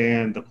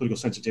understand the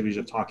political sensitivities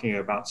of talking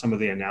about some of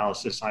the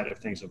analysis side of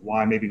things, of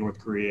why maybe North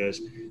Korea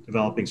is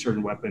developing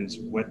certain weapons,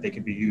 what they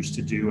could be used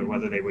to do, and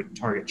whether they would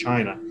target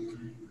China.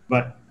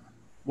 But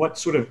what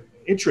sort of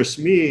interests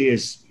me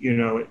is,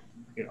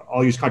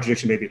 I'll use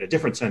contradiction maybe in a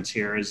different sense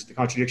here, is the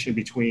contradiction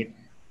between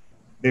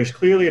there's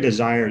clearly a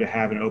desire to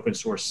have an open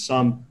source,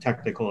 some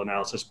technical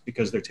analysis,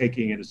 because they're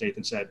taking it, as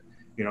Nathan said,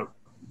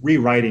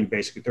 rewriting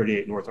basically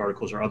 38 North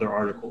articles or other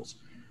articles.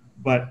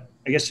 But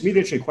I guess to me, the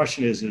interesting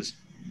question is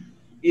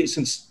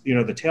since, the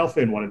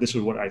tailfin one, and this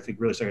is what I think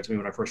really stuck out to me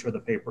when I first read the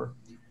paper,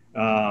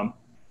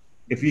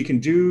 if you can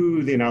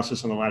do the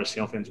analysis on the lattice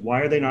tailfins,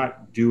 why are they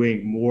not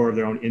doing more of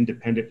their own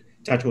independent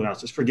technical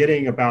analysis,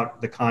 forgetting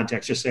about the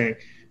context, just saying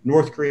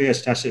North Korea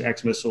has tested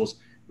X missiles.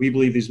 We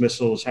believe these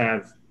missiles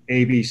have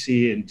A, B,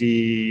 C, and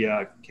D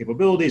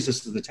capabilities.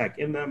 This is the tech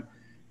in them.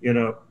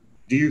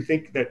 Do you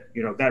think that,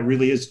 that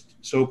really is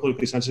so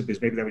politically sensitive,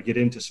 because maybe that would get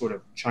into sort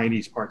of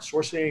Chinese part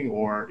sourcing,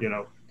 or,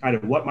 kind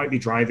of what might be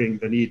driving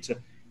the need to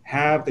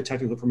have the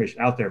technical information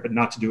out there, but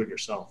not to do it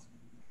yourself?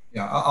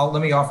 Yeah,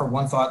 let me offer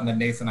one thought, and then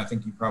Nathan, I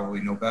think you probably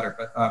know better.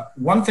 But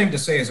one thing to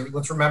say is,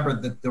 let's remember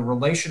that the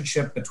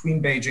relationship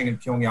between Beijing and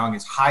Pyongyang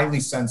is highly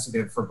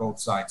sensitive for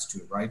both sides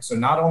too, right? So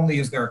not only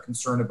is there a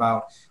concern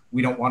about,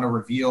 we don't want to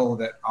reveal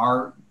that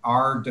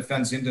our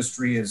defense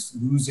industry is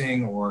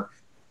losing or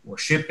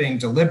shipping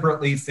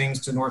deliberately things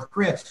to North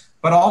Korea,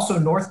 but also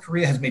North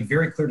Korea has made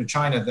very clear to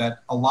China that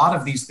a lot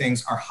of these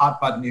things are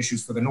hot button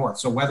issues for the North.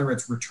 So whether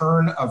it's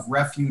return of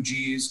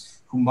refugees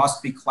who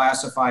must be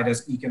classified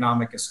as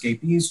economic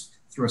escapees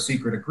through a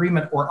secret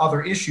agreement, or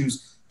other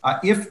issues,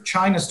 if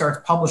China starts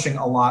publishing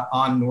a lot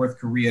on North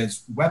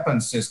Korea's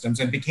weapons systems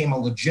and became a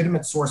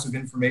legitimate source of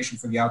information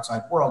for the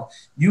outside world,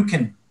 you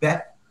can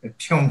bet that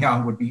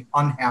Pyongyang would be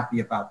unhappy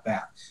about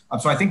that.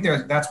 So I think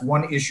that's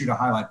one issue to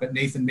highlight. But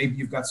Nathan, maybe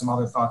you've got some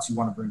other thoughts you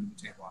want to bring to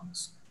the table on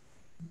this.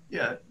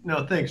 Yeah,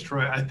 no, thanks,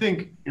 Troy. I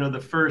think, the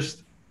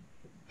first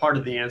part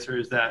of the answer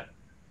is that,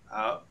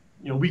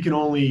 we can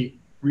only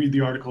read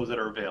the articles that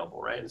are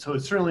available, right? And so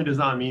it certainly does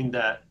not mean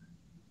that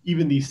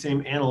even these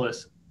same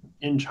analysts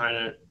in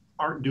China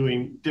aren't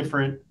doing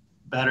different,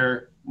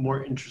 better,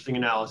 more interesting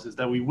analysis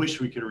that we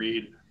wish we could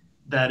read,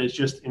 that is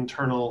just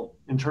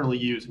internally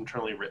used,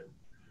 internally written.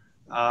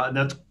 And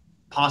that's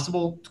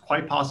possible, it's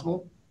quite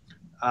possible.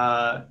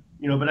 But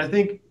I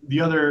think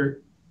the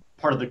other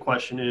part of the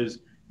question is,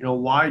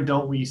 why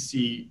don't we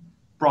see,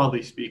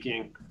 broadly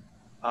speaking,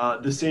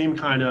 the same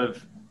kind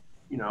of,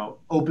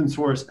 open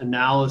source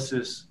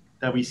analysis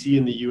that we see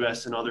in the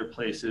US and other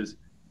places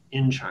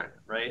in China,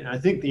 right? And I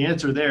think the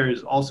answer there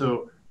is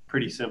also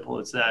pretty simple.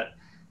 It's that,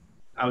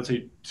 I would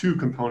say, two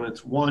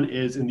components. One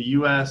is, in the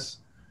US,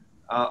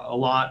 not a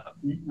lot,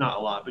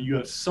 but you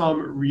have some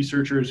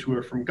researchers who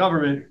are from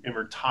government and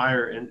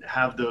retire and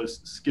have those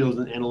skills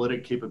and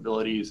analytic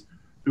capabilities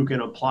who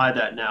can apply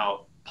that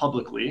now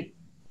publicly.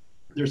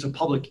 There's a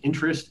public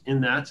interest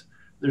in that.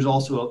 There's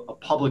also a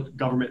public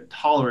government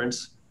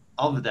tolerance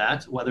of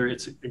that, whether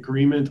it's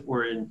agreement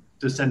or in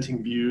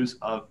dissenting views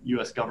of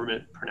US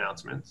government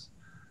pronouncements.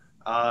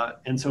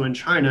 And so in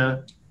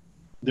China,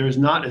 there's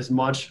not as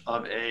much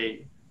of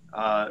a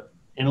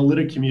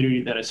analytic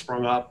community that has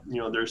sprung up.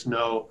 There's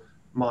no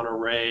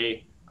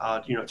Monterey,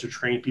 to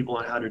train people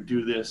on how to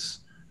do this.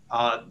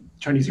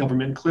 Chinese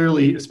government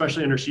clearly,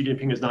 especially under Xi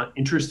Jinping, is not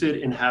interested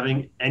in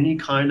having any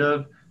kind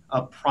of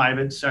a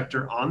private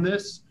sector on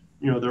this.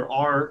 There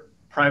are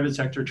private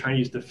sector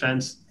Chinese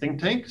defense think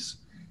tanks,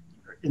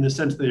 in the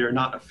sense that they are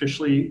not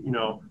officially,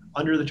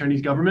 under the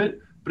Chinese government,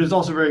 but it's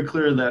also very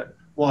clear that,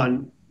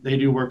 one, they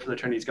do work for the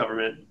Chinese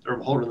government, they're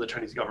beholden to the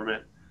Chinese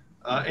government,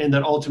 and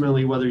that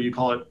ultimately, whether you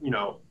call it,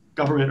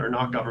 government or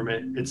not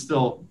government, it's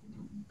still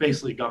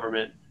basically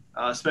government,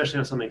 especially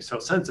on something so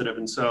sensitive.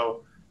 And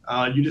so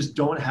you just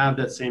don't have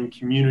that same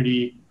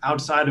community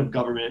outside of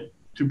government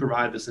to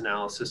provide this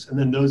analysis. And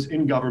then those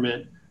in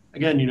government,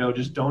 again,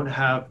 just don't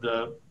have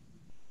the,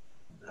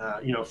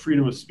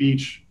 freedom of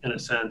speech, in a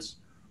sense,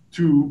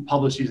 to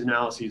publish these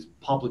analyses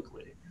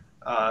publicly.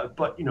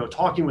 But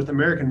talking with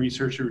American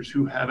researchers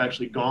who have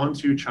actually gone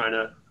to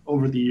China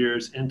over the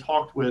years and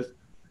talked with,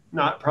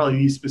 not probably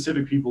these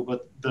specific people,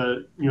 but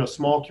the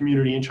small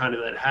community in China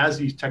that has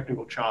these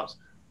technical chops,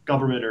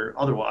 government or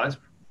otherwise,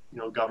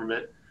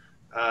 government,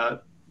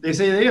 they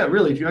say, yeah,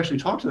 really, if you actually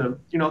talk to them,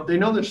 they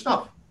know their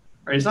stuff,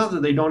 right? It's not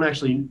that they don't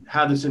actually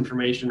have this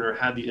information or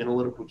have the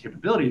analytical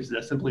capabilities.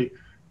 That simply,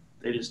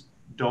 they just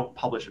don't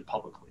publish it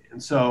publicly.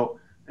 And so,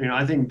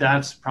 I think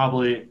that's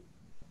probably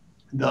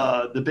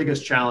the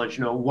biggest challenge.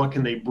 What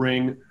can they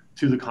bring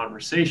to the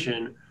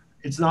conversation?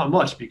 It's not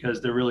much,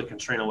 because they're really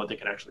constrained on what they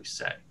can actually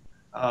say.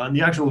 And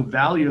the actual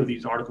value of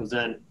these articles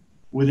then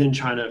within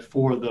China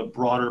for the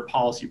broader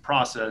policy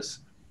process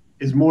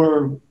is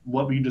more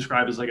what we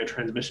describe as like a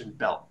transmission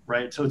belt,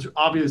 right? So it's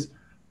obvious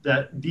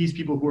that these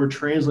people who are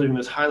translating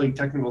this highly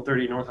technical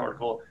 38 North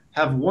article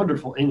have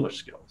wonderful English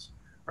skills,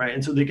 right?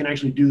 And so they can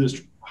actually do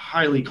this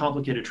highly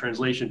complicated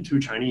translation to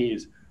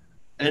Chinese.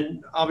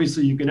 And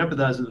obviously you can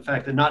empathize with the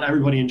fact that not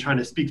everybody in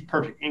China speaks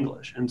perfect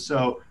English. And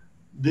so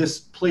this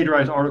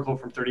plagiarized article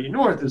from 38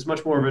 North is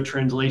much more of a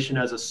translation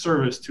as a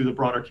service to the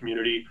broader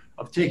community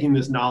of taking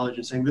this knowledge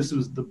and saying, this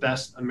is the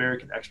best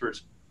American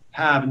experts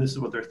have, and this is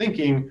what they're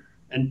thinking,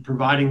 and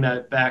providing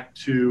that back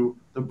to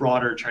the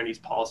broader Chinese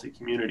policy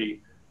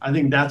community. I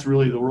think that's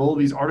really the role of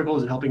these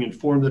articles in helping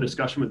inform the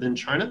discussion within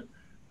China,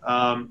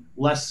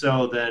 less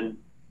so than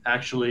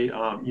actually,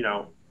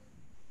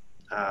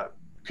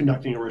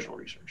 conducting original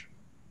research.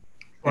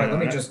 All right, let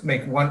me just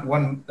make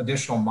one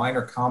additional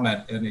minor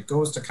comment, and it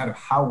goes to kind of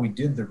how we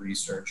did the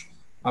research.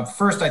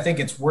 First, I think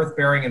it's worth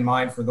bearing in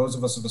mind for those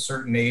of us of a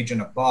certain age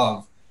and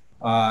above,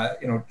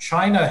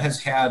 China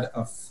has had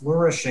a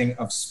flourishing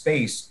of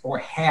space, or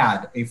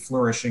had a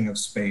flourishing of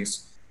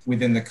space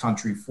within the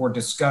country for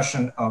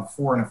discussion of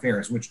foreign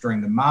affairs, which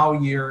during the Mao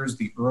years,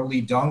 the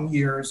early Deng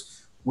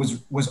years,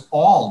 was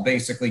all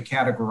basically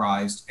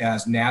categorized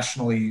as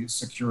national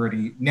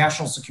security.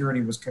 National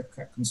security was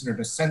considered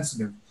a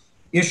sensitive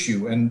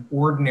issue, and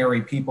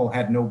ordinary people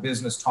had no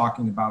business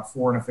talking about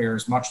foreign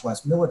affairs, much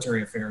less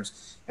military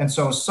affairs. And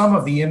so some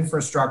of the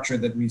infrastructure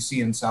that we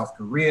see in South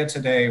Korea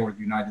today or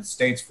the United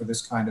States for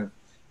this kind of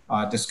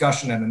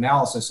discussion and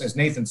analysis, as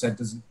Nathan said,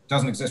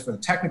 doesn't exist for the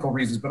technical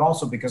reasons, but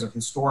also because of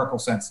historical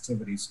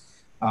sensitivities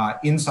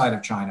inside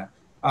of China.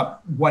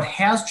 What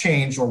has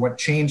changed, or what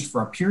changed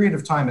for a period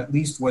of time at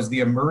least, was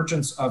the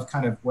emergence of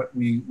kind of what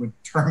we would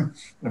term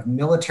kind of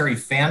military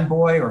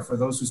fanboy, or for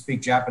those who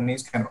speak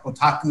Japanese, kind of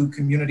otaku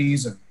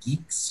communities of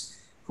geeks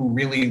who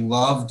really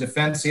love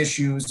defense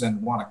issues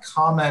and want to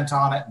comment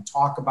on it and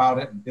talk about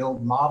it and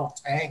build model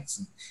tanks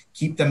and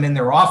keep them in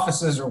their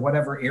offices or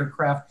whatever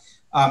aircraft.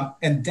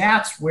 And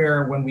that's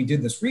where, when we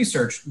did this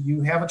research,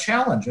 you have a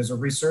challenge as a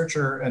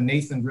researcher, and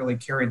Nathan really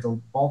carried the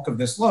bulk of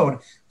this load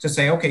to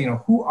say, okay,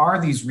 who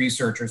are these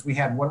researchers? We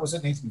had, what was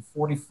it, Nathan,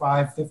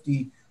 45,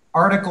 50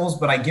 articles,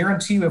 but I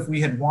guarantee you if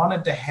we had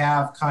wanted to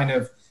have kind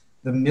of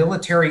the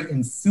military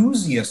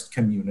enthusiast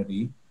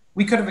community,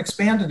 we could have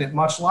expanded it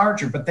much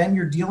larger, but then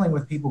you're dealing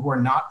with people who are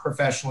not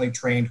professionally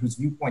trained, whose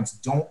viewpoints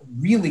don't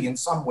really, in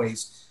some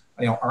ways,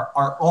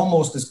 are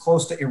almost as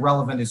close to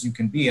irrelevant as you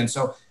can be. And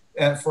so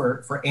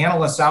for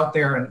analysts out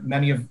there, and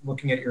many of,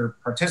 looking at your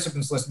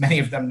participants list, many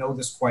of them know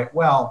this quite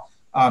well,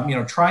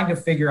 trying to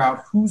figure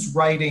out whose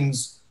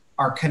writings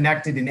are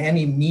connected in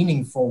any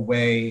meaningful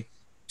way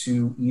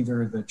to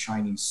either the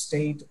Chinese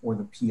state or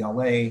the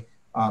PLA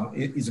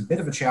is a bit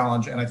of a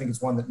challenge. And I think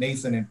it's one that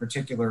Nathan in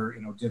particular,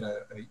 did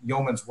a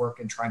yeoman's work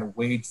in trying to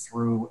wade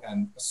through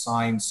and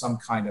assign some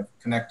kind of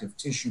connective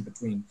tissue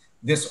between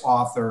this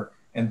author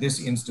and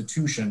this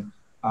institution.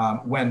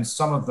 When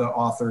some of the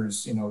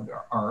authors,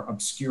 are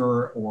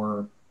obscure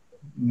or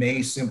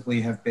may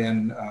simply have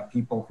been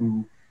people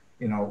who,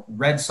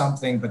 read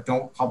something but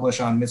don't publish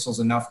on missiles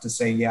enough to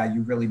say, yeah,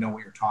 you really know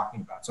what you're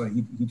talking about. So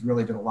he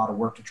really did a lot of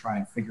work to try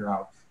and figure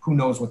out who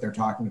knows what they're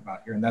talking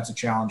about here. And that's a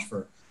challenge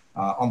for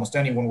almost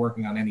anyone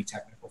working on any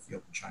technical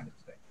field in China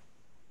today.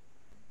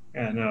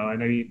 Yeah, no,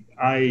 and I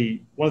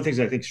mean, one of the things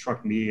I think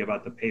struck me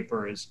about the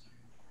paper is,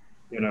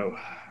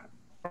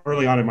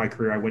 early on in my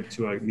career, I went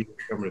to a meeting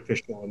with a government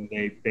official, and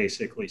they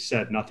basically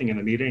said nothing in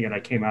the meeting. And I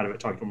came out of it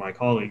talking to my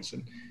colleagues.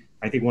 And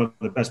I think one of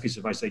the best pieces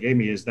of advice they gave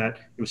me is that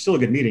it was still a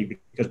good meeting,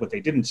 because what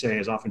they didn't say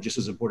is often just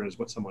as important as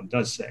what someone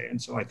does say.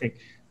 And so I think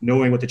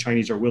knowing what the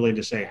Chinese are willing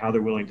to say, how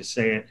they're willing to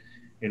say it,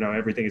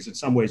 everything is in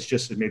some ways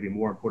just as maybe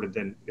more important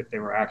than if they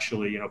were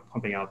actually,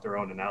 pumping out their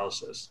own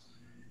analysis.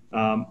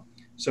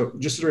 So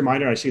just as a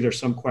reminder, I see there's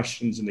some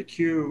questions in the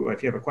queue.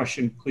 If you have a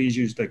question, please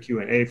use the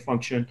Q&A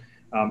function.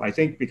 I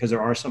think because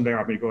there are some there,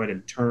 I'm going to go ahead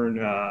and turn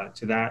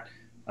to that.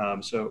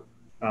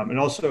 And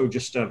also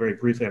just very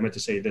briefly, I meant to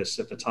say this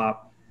at the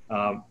top.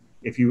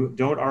 If you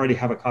don't already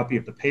have a copy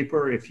of the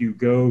paper, if you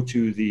go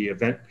to the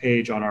event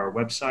page on our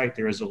website,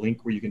 there is a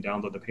link where you can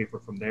download the paper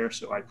from there.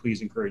 So I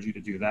please encourage you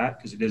to do that,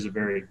 because it is a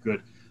very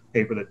good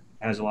paper that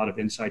has a lot of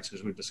insights,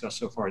 as we've discussed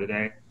so far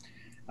today.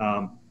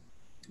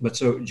 But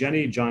so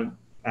Jenny John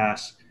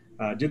asks,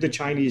 did the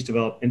Chinese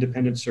develop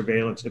independent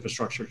surveillance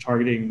infrastructure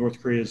targeting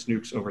North Korea's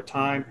nukes over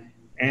time?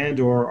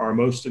 And/or are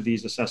most of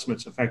these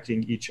assessments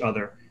affecting each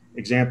other?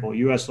 Example,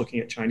 US looking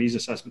at Chinese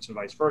assessments and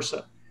vice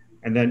versa.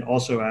 And then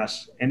also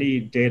asks,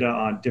 any data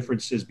on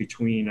differences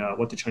between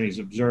what the Chinese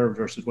observed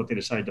versus what they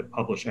decided to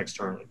publish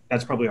externally?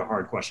 That's probably a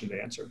hard question to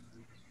answer.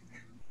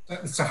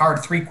 It's a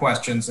hard 3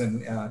 questions,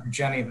 and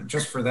Jenny,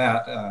 just for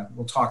that,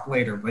 we'll talk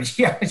later. But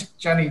yeah,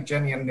 Jenny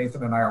and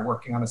Nathan and I are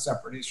working on a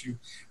separate issue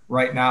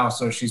right now,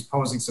 so she's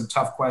posing some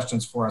tough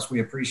questions for us.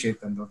 We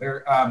appreciate them,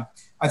 though.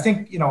 I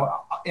think,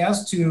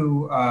 as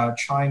to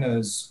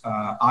China's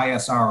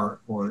ISR,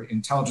 or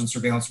intelligence,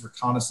 surveillance,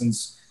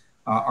 reconnaissance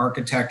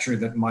architecture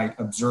that might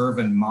observe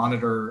and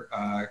monitor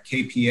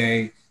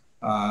KPA,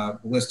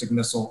 ballistic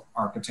missile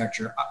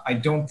architecture, I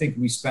don't think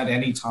we spent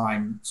any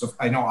time, so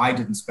I know I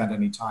didn't spend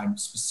any time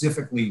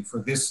specifically for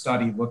this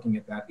study looking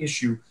at that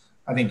issue.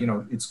 I think,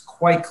 it's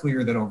quite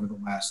clear that over the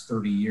last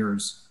 30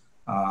 years,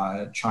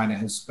 China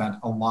has spent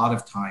a lot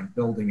of time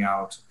building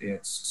out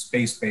its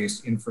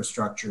space-based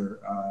infrastructure,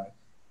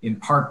 in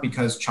part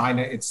because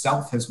China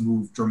itself has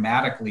moved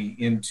dramatically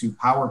into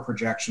power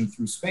projection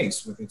through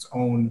space with its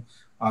own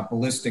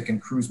ballistic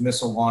and cruise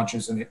missile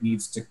launches, and it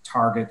needs to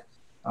target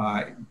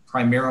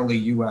primarily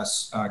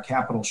U.S.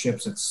 capital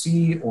ships at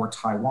sea, or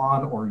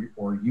Taiwan,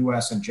 or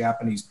U.S. and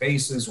Japanese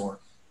bases, or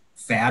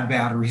THAAD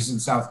batteries in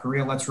South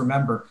Korea. Let's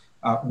remember,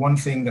 one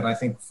thing that I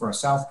think for a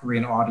South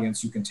Korean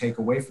audience you can take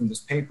away from this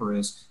paper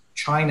is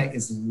China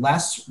is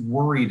less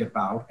worried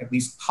about, at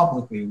least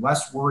publicly,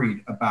 less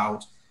worried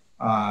about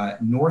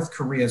North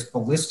Korea's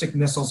ballistic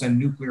missiles and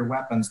nuclear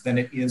weapons than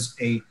it is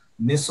a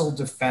missile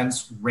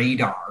defense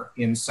radar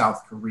in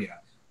South Korea.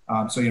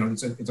 So,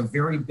 it's a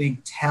very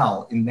big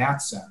tell in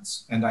that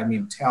sense. And I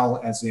mean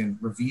tell as in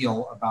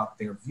reveal about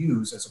their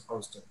views as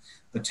opposed to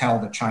the tell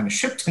that China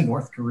shipped to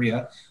North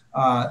Korea,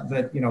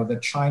 that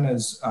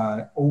China's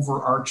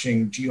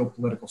overarching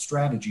geopolitical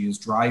strategy is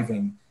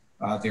driving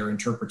their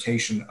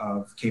interpretation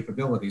of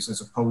capabilities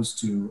as opposed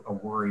to a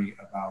worry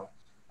about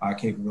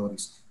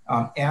capabilities.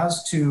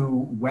 As to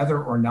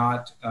whether or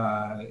not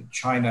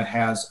China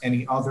has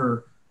any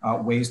other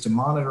ways to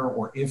monitor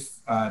or if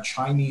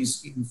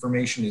Chinese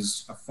information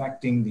is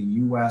affecting the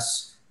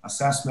US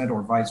assessment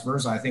or vice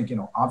versa, I think,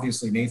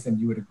 obviously, Nathan,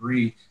 you would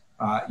agree,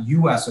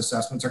 US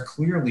assessments are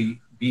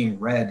clearly being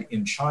read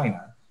in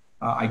China.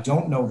 I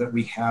don't know that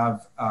we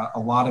have a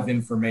lot of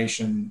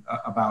information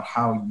about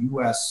how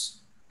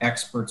US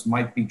experts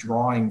might be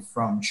drawing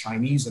from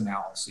Chinese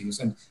analyses.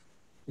 And,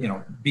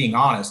 being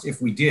honest,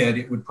 if we did,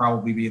 it would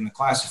probably be in the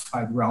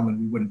classified realm and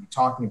we wouldn't be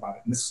talking about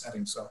it in this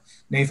setting. So,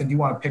 Nathan, do you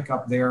want to pick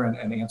up there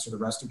and answer the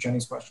rest of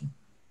Jenny's question?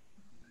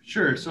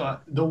 Sure. So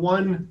the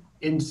one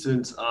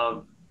instance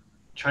of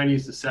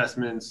Chinese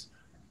assessments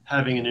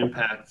having an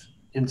impact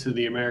into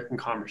the American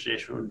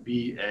conversation would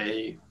be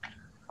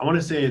I want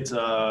to say it's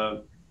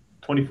a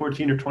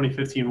 2014 or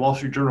 2015 Wall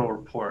Street Journal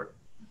report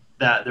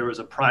that there was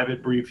a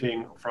private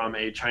briefing from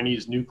a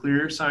Chinese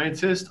nuclear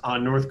scientist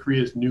on North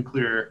Korea's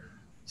nuclear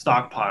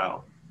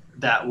stockpile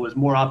that was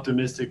more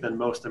optimistic than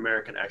most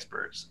American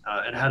experts.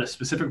 It had a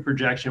specific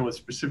projection with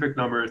specific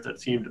numbers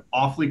that seemed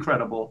awfully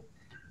credible.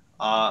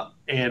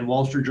 And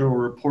Wall Street Journal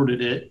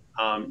reported it,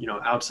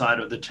 outside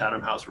of the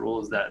Chatham House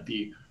rules that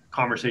the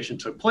conversation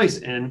took place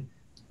in.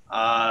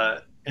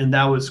 And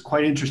that was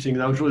quite interesting.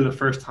 That was really the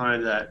first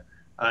time that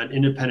an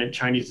independent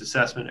Chinese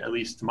assessment, at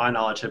least to my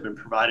knowledge, had been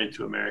provided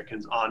to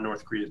Americans on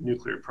North Korea's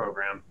nuclear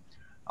program.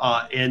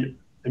 And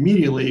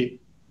immediately,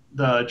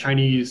 the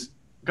Chinese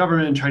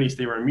government and Chinese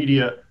state-run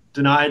media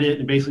denied it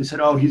and basically said,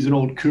 oh, he's an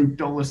old kook,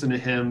 don't listen to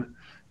him.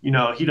 He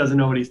doesn't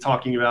know what he's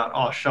talking about.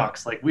 Oh,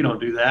 shucks, we don't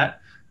do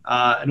that.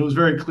 And it was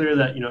very clear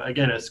that,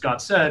 again, as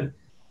Scott said,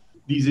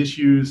 these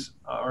issues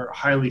are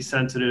highly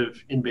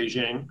sensitive in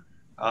Beijing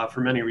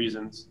for many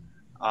reasons.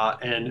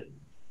 And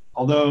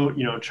although,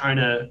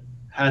 China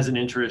has an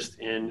interest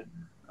in,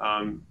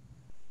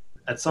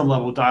 at some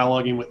level,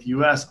 dialoguing with the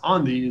U.S.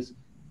 on these,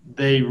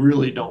 they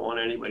really don't want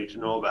anybody to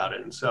know about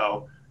it. And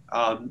so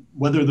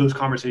whether those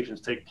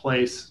conversations take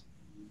place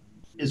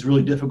is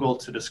really difficult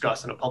to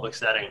discuss in a public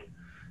setting.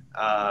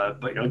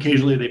 But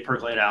occasionally they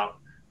percolate out.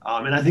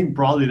 And I think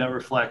broadly that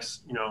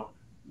reflects,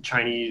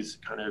 Chinese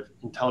kind of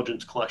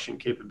intelligence collection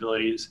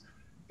capabilities.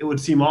 It would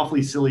seem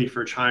awfully silly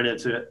for China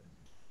to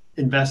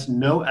invest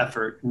no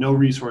effort, no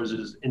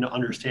resources into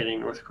understanding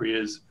North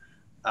Korea's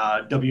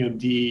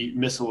WMD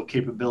missile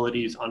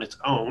capabilities on its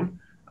own.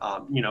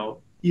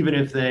 Even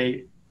if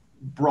they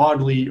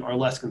broadly are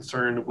less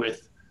concerned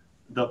with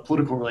the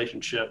political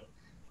relationship,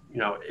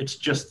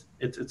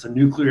 it's a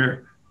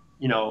nuclear,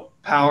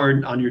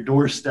 powered on your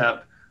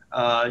doorstep.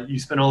 You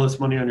spend all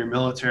this money on your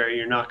military,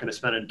 you're not going to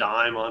spend a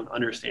dime on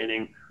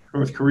understanding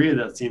North Korea.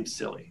 That seems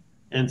silly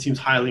and seems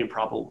highly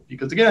improbable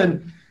because,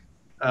 again,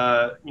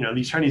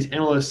 these Chinese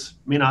analysts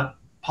may not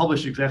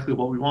publish exactly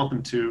what we want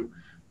them to,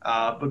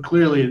 but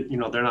clearly,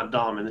 they're not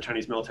dumb in the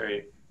Chinese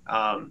military.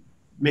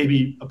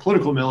 Maybe a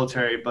political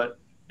military, but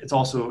it's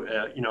also,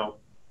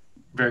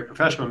 very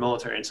professional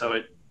military. And so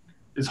it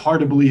is hard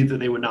to believe that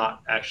they would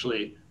not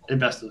actually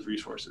invest those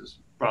resources,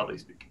 broadly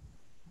speaking.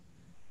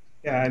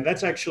 Yeah, and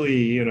that's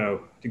actually,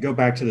 to go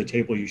back to the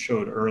table you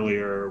showed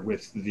earlier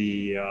with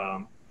the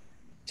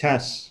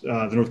tests,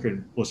 the North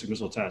Korean ballistic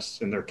missile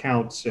tests and their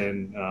counts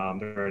and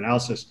their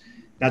analysis,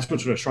 that's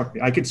what sort of struck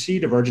me. I could see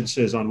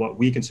divergences on what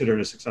we considered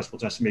a successful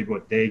test and maybe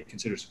what they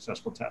consider a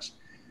successful test.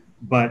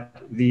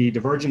 But the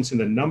divergence in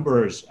the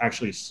numbers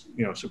actually,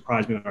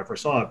 surprised me when I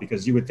first saw it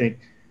because you would think,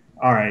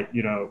 all right,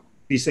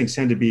 these things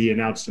tend to be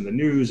announced in the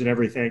news and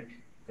everything.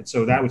 And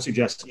so that would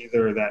suggest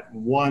either that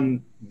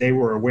one, they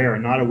were aware or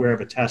not aware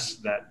of a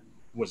test that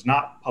was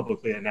not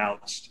publicly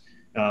announced,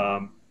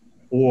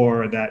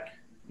 or that,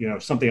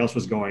 something else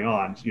was going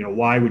on.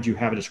 Why would you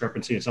have a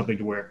discrepancy in something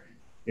to where,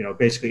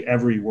 basically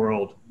every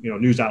world,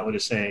 news outlet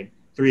is saying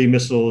 3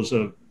 missiles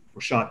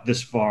were shot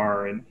this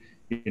far. And,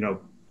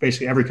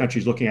 basically every country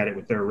is looking at it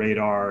with their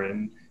radar,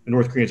 and the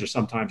North Koreans are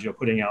sometimes,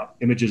 putting out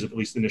images of at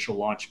least the initial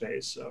launch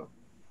phase. So.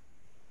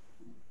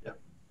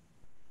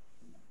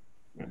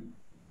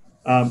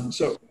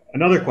 So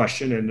another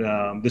question,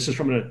 and this is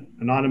from an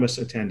anonymous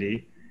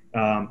attendee.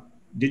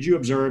 Did you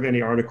observe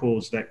any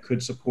articles that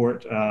could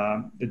support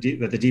that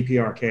the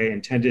DPRK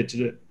intended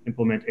to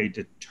implement a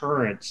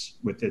deterrence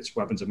with its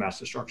weapons of mass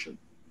destruction?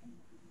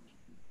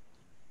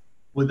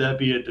 Would that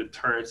be a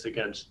deterrence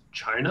against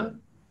China?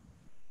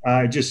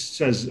 It just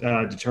says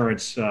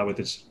deterrence with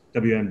its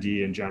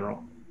WMD in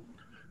general.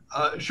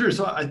 Sure.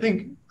 So I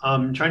think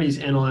Chinese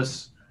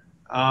analysts,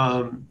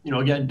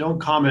 again, don't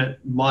comment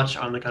much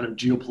on the kind of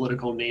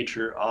geopolitical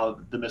nature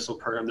of the missile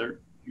program. They're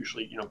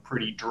usually,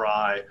 pretty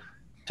dry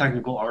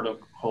technical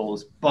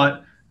articles,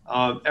 but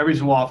every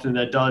so often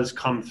that does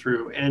come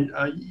through. And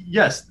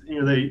yes,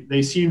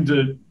 they seem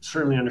to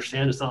certainly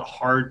understand it's not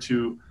hard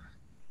to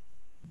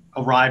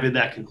arrive at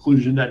that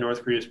conclusion that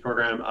North Korea's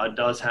program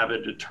does have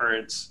a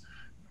deterrence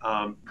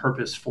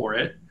purpose for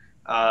it.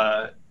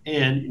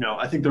 And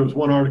I think there was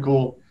one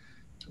article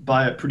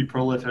by a pretty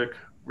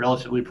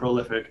relatively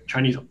prolific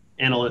Chinese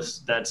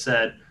analyst that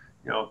said,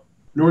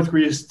 North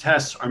Korea's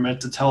tests are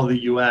meant to tell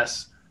the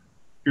U.S.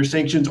 your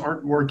sanctions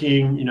aren't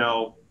working.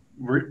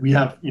 We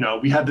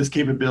have this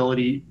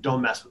capability.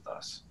 Don't mess with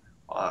us.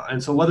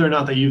 And so whether or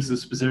not they use the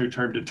specific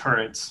term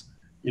deterrence,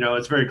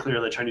 it's very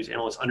clear that Chinese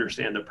analysts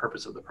understand the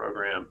purpose of the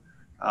program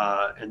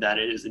and that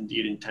it is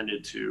indeed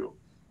intended to,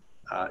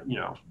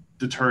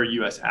 deter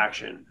U.S.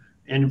 action.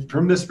 And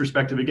from this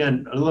perspective,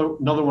 again,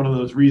 another one of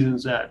those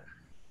reasons that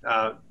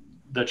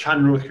the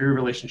China-North Korea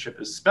relationship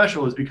is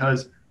special is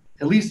because,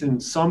 at least in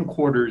some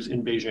quarters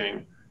in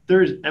Beijing,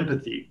 there is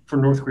empathy for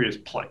North Korea's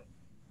plight.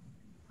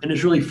 And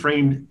it's really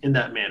framed in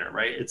that manner,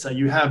 right? It's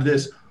you have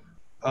this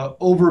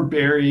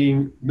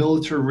overbearing,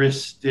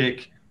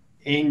 militaristic,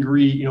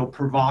 angry,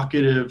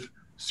 provocative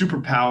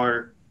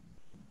superpower,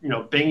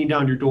 banging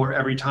down your door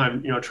every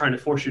time, trying to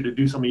force you to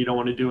do something you don't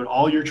want to do. And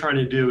all you're trying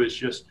to do is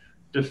just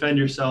defend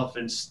yourself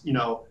and,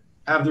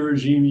 have the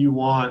regime you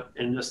want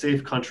in a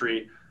safe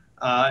country.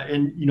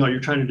 And, you're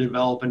trying to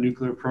develop a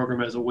nuclear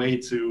program as a way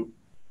to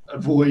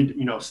avoid,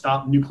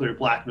 stop nuclear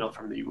blackmail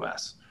from the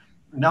U.S.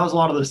 And that was a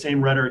lot of the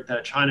same rhetoric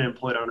that China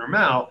employed under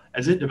Mao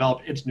as it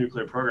developed its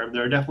nuclear program.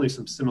 There are definitely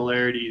some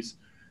similarities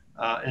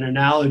and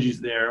analogies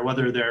there,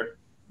 whether they're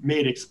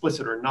made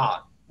explicit or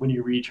not, when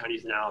you read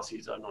Chinese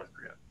analyses of North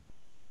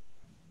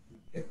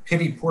Korea.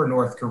 Pity poor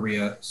North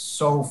Korea,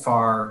 so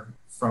far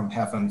from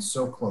heaven,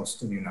 so close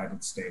to the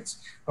United States.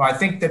 But I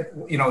think that,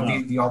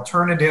 the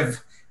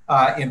alternative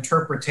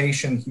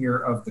interpretation here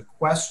of the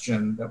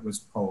question that was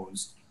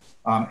posed,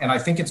 and I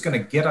think it's going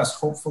to get us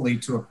hopefully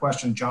to a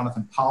question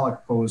Jonathan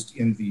Pollock posed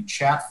in the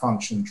chat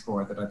function,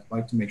 Troy, that I'd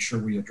like to make sure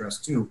we address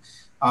too,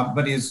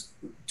 but is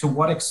to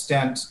what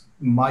extent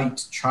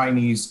might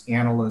Chinese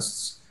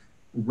analysts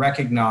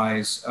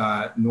recognize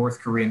North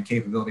Korean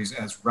capabilities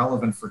as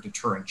relevant for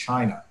deterring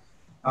China?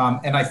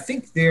 And I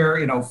think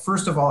there,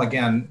 first of all,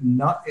 again,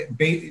 not,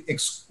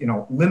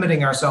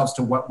 limiting ourselves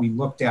to what we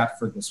looked at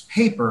for this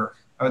paper,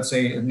 I would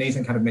say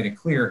Nathan kind of made it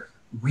clear,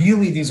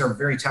 really, these are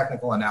very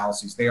technical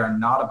analyses. They are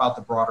not about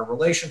the broader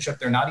relationship.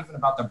 They're not even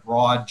about the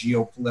broad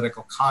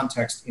geopolitical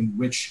context in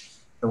which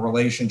the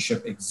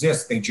relationship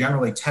exists. They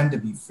generally tend to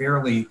be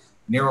fairly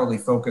narrowly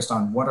focused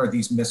on what are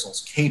these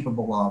missiles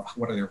capable of,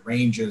 what are their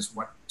ranges,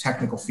 what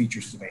technical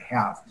features do they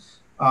have.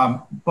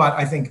 But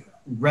I think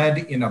read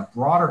in a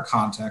broader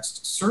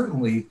context,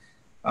 certainly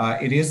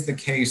it is the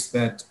case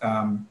that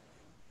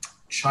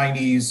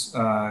Chinese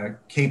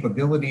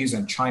capabilities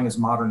and China's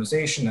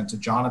modernization, and to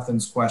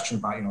Jonathan's question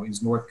about,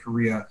 is North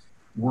Korea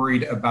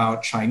worried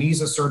about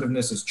Chinese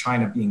assertiveness? Is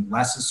China being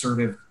less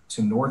assertive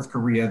to North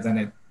Korea than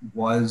it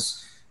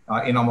was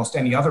in almost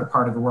any other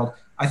part of the world?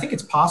 I think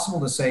it's possible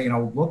to say,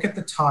 look at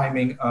the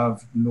timing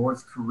of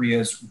North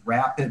Korea's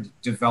rapid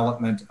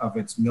development of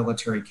its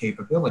military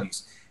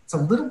capabilities. It's a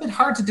little bit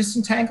hard to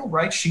disentangle,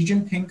 right? Xi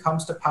Jinping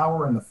comes to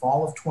power in the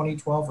fall of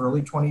 2012,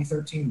 early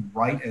 2013,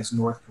 right as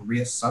North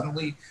Korea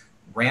suddenly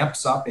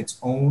ramps up its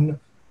own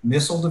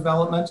missile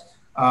development.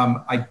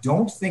 I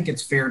don't think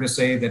it's fair to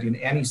say that in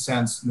any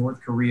sense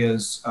North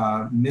Korea's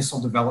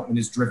missile development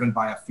is driven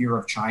by a fear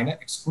of China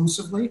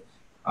exclusively,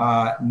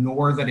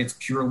 nor that it's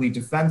purely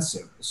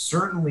defensive.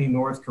 Certainly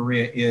North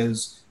Korea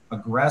is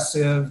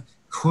aggressive,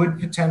 could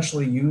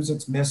potentially use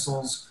its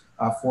missiles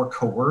for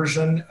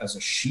coercion as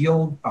a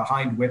shield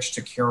behind which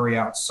to carry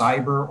out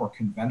cyber or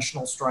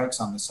conventional strikes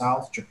on the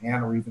South,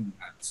 Japan, or even the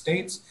United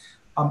States.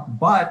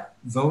 But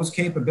those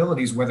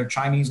capabilities, whether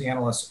Chinese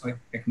analysts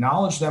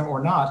acknowledge them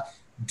or not,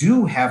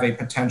 do have a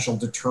potential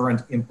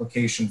deterrent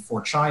implication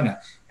for China.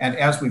 And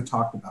as we've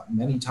talked about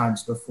many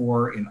times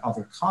before in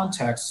other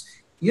contexts,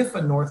 if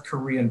a North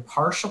Korean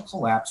partial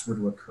collapse were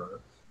to occur,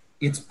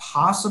 it's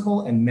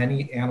possible, and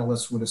many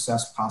analysts would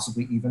assess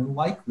possibly even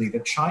likely,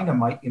 that China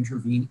might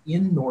intervene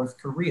in North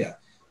Korea.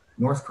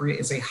 North Korea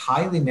is a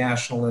highly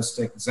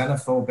nationalistic,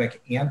 xenophobic,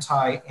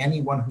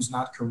 anti-anyone who's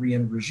not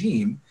Korean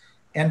regime,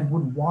 and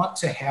would want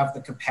to have the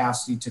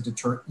capacity to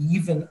deter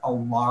even a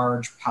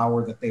large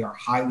power that they are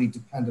highly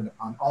dependent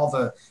upon. All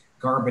the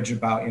garbage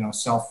about,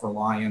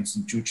 self-reliance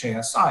and Juche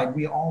aside,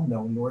 we all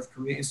know North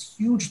Korea is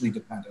hugely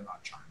dependent on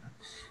China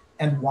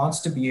and wants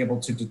to be able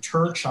to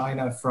deter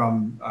China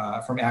from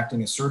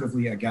acting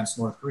assertively against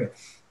North Korea.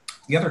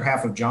 The other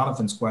half of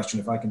Jonathan's question,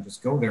 if I can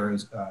just go there,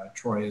 is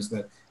Troy, is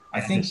that I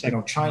think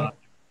China.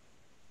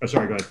 Oh,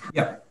 sorry, go ahead.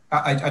 Yeah,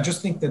 I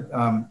just think that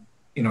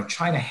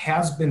China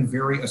has been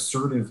very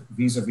assertive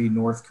vis-a-vis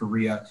North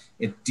Korea.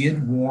 It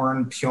did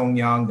warn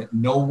Pyongyang that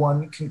no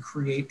one can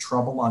create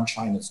trouble on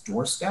China's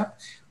doorstep,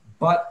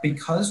 But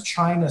because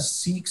China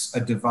seeks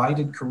a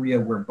divided Korea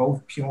where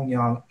both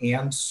Pyongyang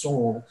and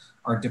Seoul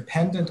are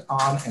dependent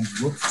on and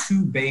look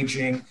to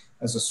Beijing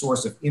as a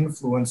source of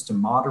influence to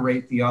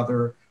moderate the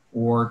other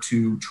or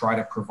to try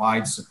to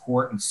provide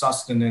support and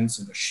sustenance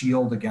and a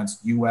shield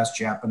against US,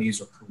 Japanese,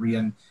 or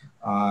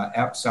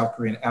South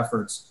Korean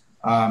efforts.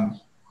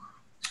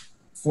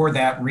 For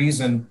that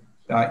reason,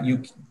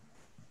 you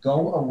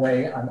go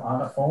away. I'm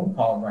on a phone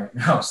call right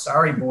now.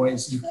 Sorry,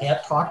 boys, you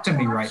can't talk to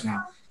me right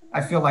now. I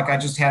feel like I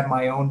just had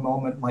my own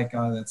moment, like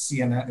that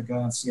CNN, the guy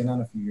on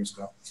CNN a few years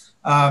ago.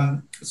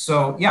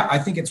 So yeah, I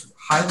think it's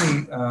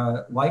highly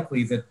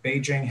likely that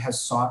Beijing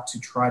has sought to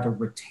try to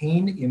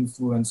retain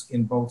influence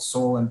in both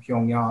Seoul and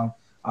Pyongyang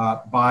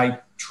by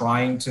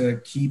trying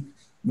to keep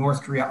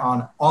North Korea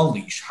on a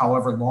leash,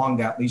 however long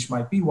that leash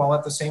might be, while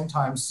at the same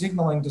time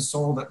signaling to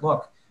Seoul that,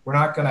 look, we're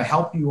not going to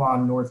help you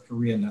on North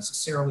Korea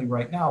necessarily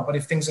right now, but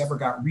if things ever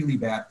got really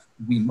bad,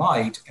 we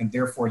might, and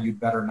therefore you'd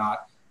better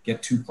not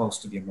get too close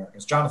to the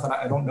Americas. Jonathan,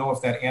 I don't know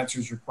if that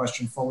answers your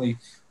question fully,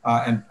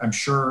 and I'm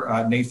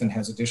sure Nathan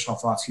has additional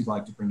thoughts he'd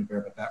like to bring to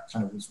bear, but that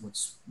kind of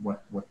was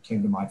what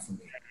came to mind for me.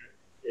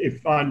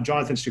 If on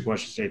Jonathan's two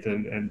questions,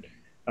 Nathan,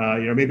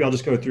 and maybe I'll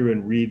just go through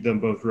and read them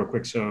both real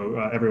quick so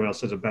everyone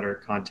else has a better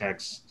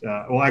context.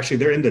 Well, actually,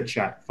 they're in the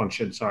chat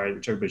function, sorry,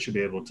 which everybody should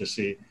be able to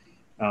see.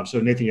 So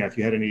Nathan, yeah, if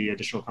you had any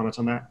additional comments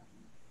on that.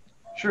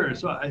 Sure.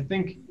 So I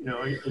think,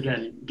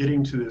 again,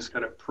 getting to this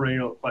kind of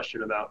perennial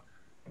question about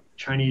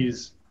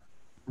Chinese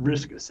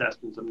risk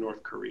assessments of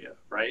North Korea,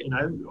 right? And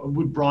I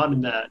would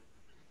broaden that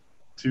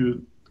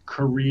to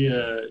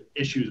Korea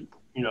issues,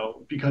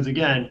 because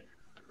again,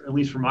 at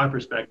least from my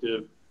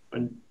perspective,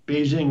 when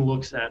Beijing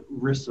looks at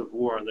risks of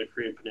war on the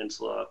Korean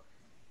Peninsula,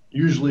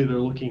 usually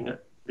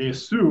they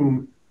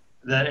assume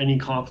that any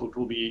conflict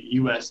will be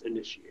US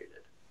initiated.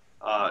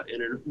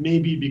 And it may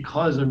be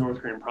because of North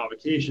Korean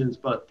provocations,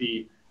 but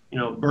the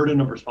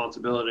burden of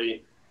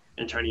responsibility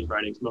in Chinese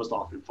writings most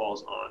often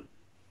falls on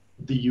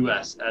the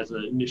U.S. as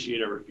an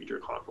initiator of a future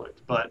conflict.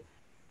 But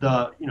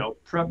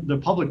the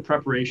public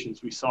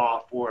preparations we saw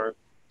for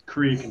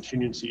Korean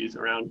contingencies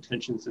around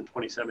tensions in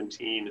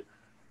 2017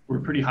 were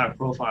pretty high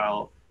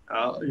profile.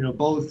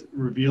 Both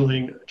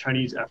revealing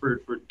Chinese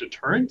effort for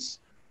deterrence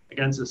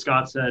against, as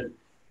Scott said,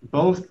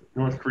 both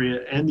North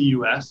Korea and the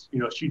U.S.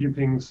 Xi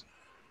Jinping's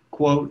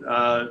quote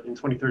in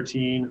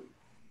 2013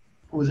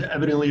 was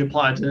evidently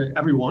applied to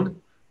everyone,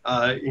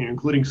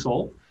 including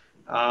Seoul.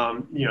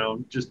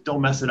 Just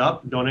don't mess it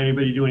up. Don't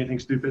anybody do anything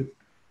stupid,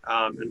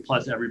 and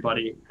applies to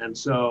everybody. And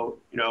so,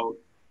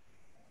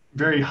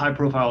 very high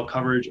profile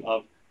coverage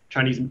of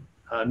Chinese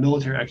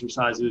military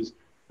exercises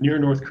near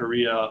North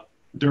Korea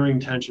during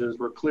tensions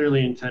were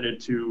clearly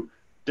intended to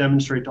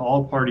demonstrate to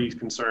all parties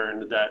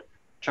concerned that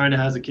China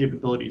has the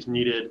capabilities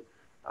needed,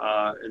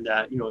 and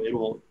that, it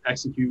will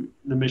execute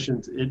the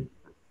missions it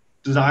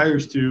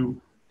desires to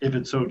if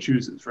it so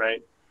chooses,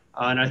 right?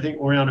 And I think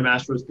Oriana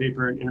Mastro's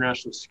paper in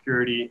International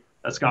Security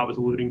that Scott was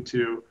alluding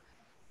to,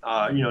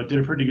 did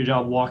a pretty good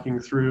job walking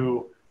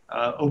through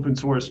open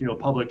source,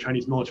 public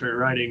Chinese military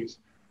writings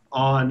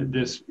on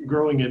this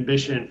growing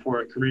ambition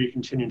for a Korea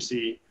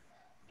contingency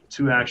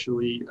to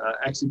actually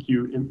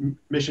execute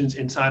missions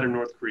inside of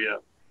North Korea,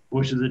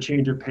 which is a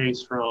change of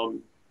pace from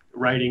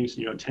writings,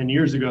 10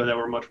 years ago that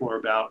were much more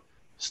about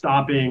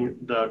stopping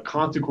the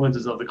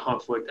consequences of the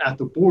conflict at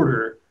the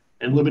border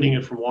and limiting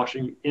it from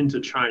washing into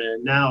China.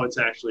 And now it's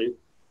actually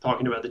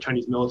talking about the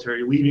Chinese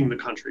military leaving the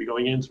country,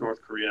 going into North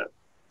Korea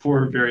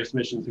for various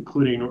missions,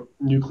 including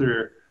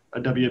nuclear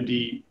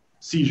WMD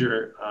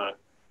seizure,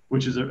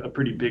 which is a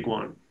pretty big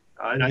one.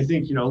 And I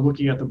think,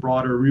 looking at the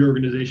broader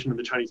reorganization of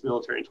the Chinese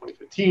military in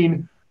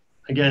 2015,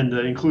 again,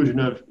 the inclusion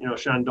of,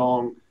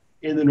 Shandong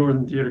in the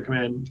Northern Theater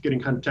Command, getting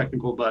kind of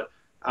technical, but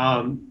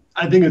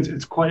I think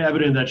it's quite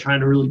evident that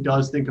China really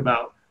does think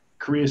about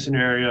Korea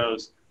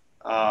scenarios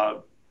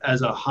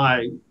as a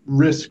high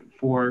risk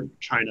for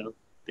China.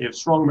 They have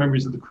strong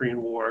memories of the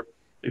Korean War.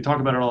 They talk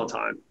about it all the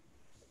time.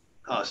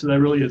 So that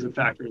really is a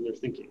factor in their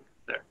thinking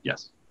there.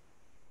 Yes.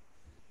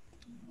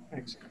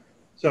 Thanks.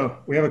 So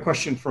we have a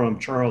question from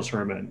Charles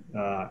Herman.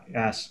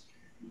 Asks,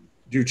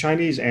 do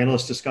Chinese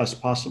analysts discuss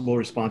possible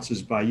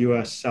responses by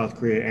US, South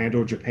Korea, and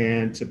or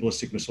Japan to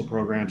ballistic missile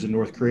programs in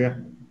North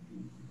Korea?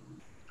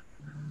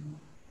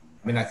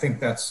 I mean, I think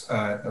that's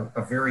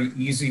a very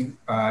easy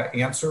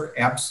answer,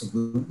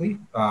 absolutely.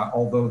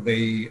 Although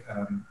they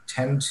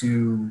tend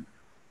to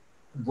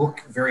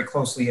look very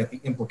closely at the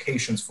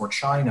implications for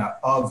China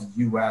of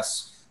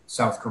US,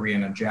 South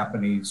Korean, and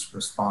Japanese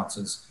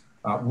responses.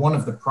 One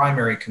of the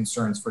primary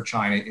concerns for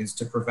China is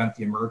to prevent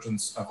the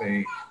emergence of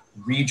a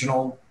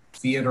regional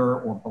theater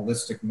or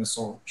ballistic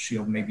missile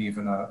shield, maybe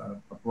even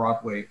a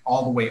Broadway,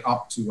 all the way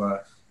up to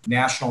a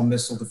national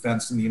missile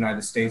defense in the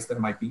United States that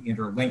might be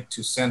interlinked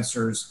to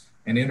sensors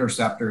and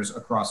interceptors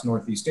across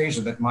Northeast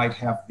Asia that might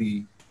have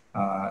the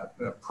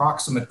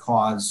proximate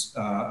cause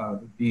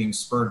being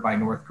spurred by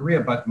North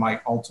Korea, but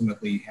might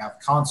ultimately have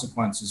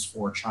consequences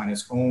for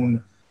China's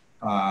own,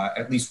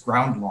 at least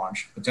ground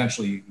launched,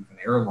 potentially even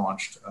air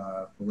launched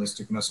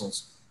ballistic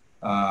missiles.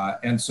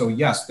 And so,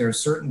 yes, there's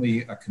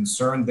certainly a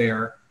concern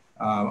there.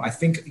 I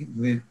think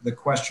the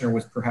questioner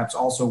was perhaps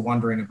also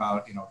wondering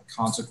about, the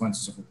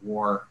consequences of a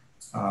war.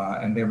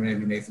 And there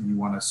maybe, Nathan, you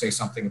want to say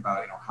something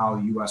about, how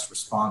U.S.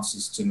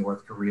 responses to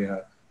North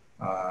Korea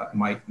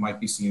might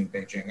be seen in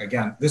Beijing.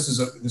 Again,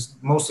 this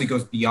mostly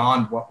goes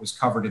beyond what was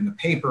covered in the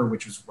paper,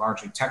 which was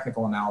largely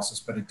technical analysis,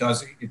 but it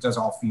does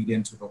all feed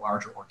into the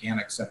larger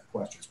organic set of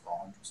questions we're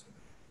all interested in.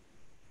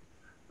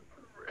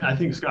 I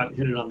think Scott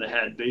hit it on the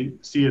head. They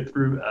see it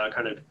through a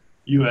kind of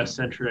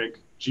U.S.-centric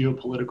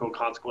geopolitical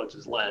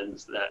consequences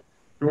lens that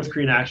North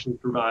Korean actions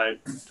provide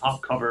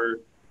top cover,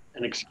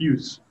 an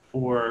excuse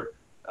for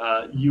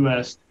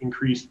U.S.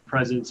 increased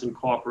presence and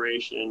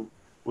cooperation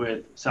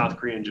with South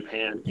Korea and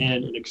Japan,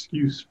 and an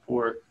excuse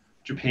for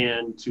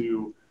Japan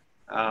to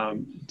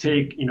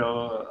take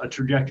a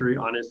trajectory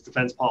on its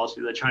defense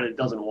policy that China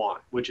doesn't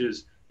want, which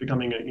is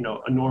becoming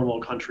a normal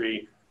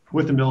country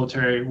with the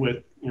military,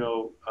 with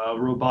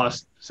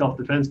robust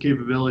self-defense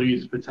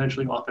capabilities,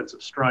 potentially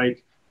offensive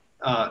strike,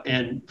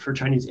 and for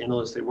Chinese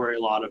analysts, they worry a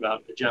lot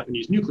about the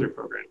Japanese nuclear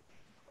program.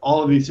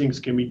 All of these things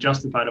can be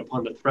justified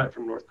upon the threat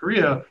from North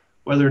Korea,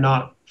 whether or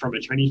not from a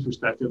Chinese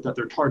perspective that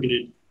they're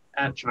targeted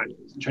at China.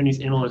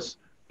 Chinese analysts,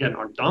 again,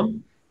 aren't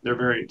dumb. They're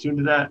very attuned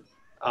to that.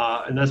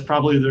 And that's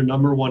probably their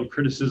number one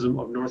criticism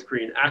of North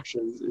Korean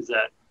actions, is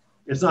that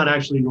it's not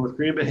actually North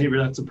Korean behavior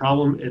that's the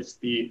problem. It's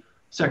the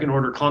second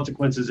order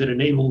consequences it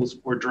enables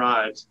or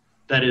drives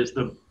that is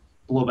the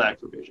blowback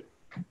for Beijing.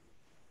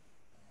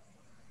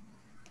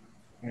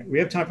 We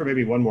have time for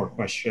maybe one more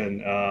question.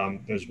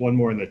 There's one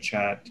more in the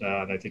chat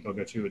that I think I'll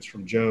go to. It's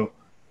from Joe.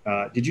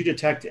 Did you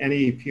detect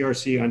any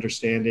PRC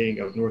understanding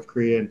of North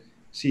Korean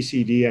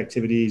CCD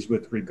activities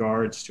with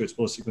regards to its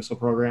ballistic missile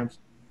programs?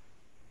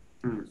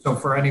 So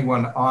for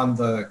anyone on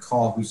the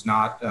call who's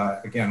not,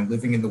 again,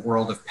 living in the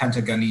world of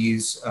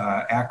Pentagonese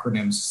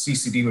acronyms,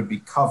 CCD would be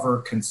cover,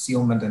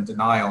 concealment, and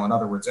denial. In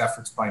other words,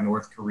 efforts by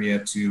North Korea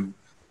to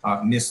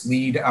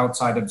mislead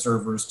outside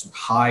observers, to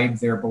hide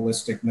their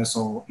ballistic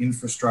missile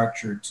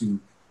infrastructure, to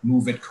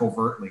move it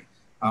covertly.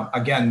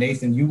 Again,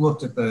 Nathan, you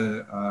looked at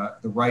the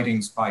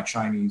writings by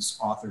Chinese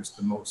authors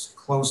the most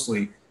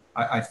closely.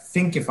 I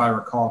think, if I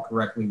recall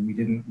correctly, we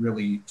didn't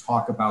really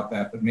talk about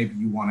that, but maybe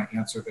you want to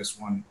answer this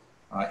one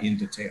in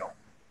detail.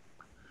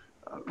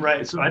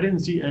 Right. So I didn't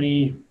see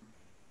any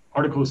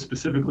articles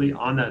specifically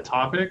on that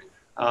topic.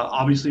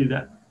 Obviously,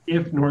 that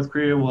if North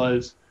Korea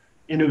was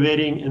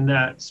innovating in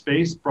that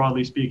space,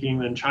 broadly speaking,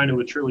 then China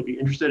would surely be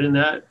interested in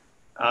that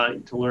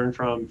to learn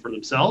from for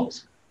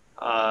themselves.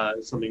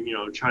 Something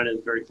China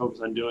is very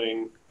focused on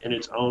doing in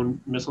its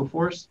own missile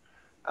force.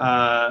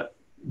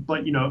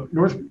 But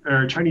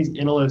Chinese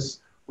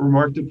analysts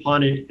remarked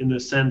upon it in the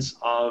sense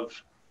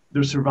of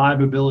the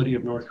survivability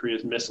of North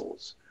Korea's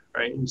missiles,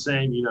 right? And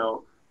saying,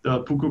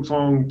 the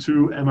Pukguksong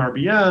 2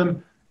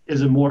 MRBM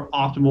is a more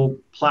optimal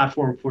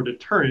platform for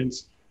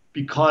deterrence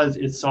because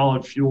it's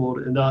solid fueled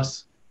and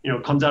thus,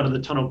 comes out of the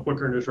tunnel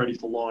quicker and is ready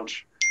to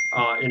launch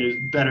and is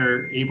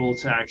better able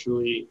to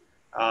actually,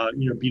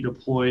 be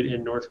deployed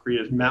in North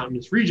Korea's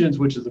mountainous regions,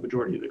 which is the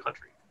majority of the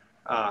country.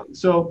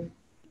 So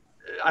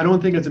I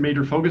don't think it's a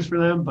major focus for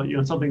them, but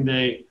something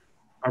they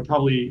are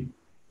probably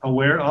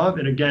aware of.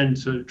 And again,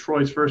 to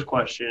Troy's first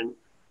question,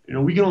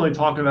 we can only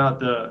talk about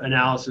the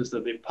analysis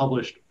that they've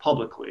published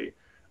publicly.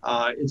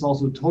 It's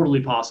also totally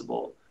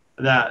possible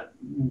that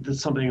that's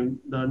something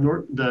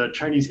the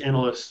Chinese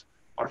analysts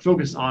are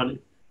focused on,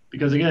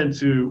 because again,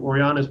 to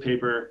Oriana's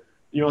paper,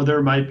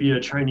 there might be a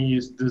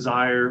Chinese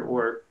desire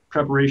or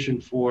preparation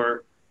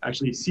for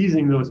actually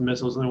seizing those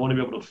missiles, and they want to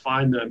be able to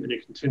find them in a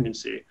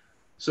contingency.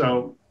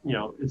 So,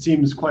 it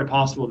seems quite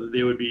possible that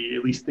they would be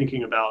at least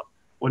thinking about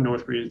what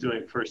North Korea is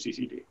doing for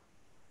CCD.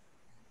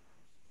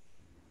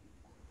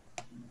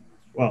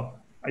 Well,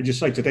 I'd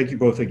just like to thank you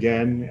both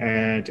again,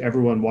 and to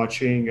everyone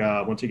watching,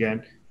 once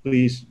again,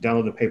 please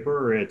download the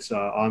paper. It's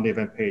on the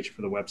event page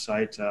for the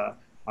website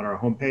on our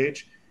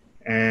homepage.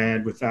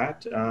 And with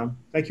that,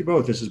 thank you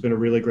both. This has been a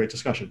really great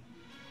discussion.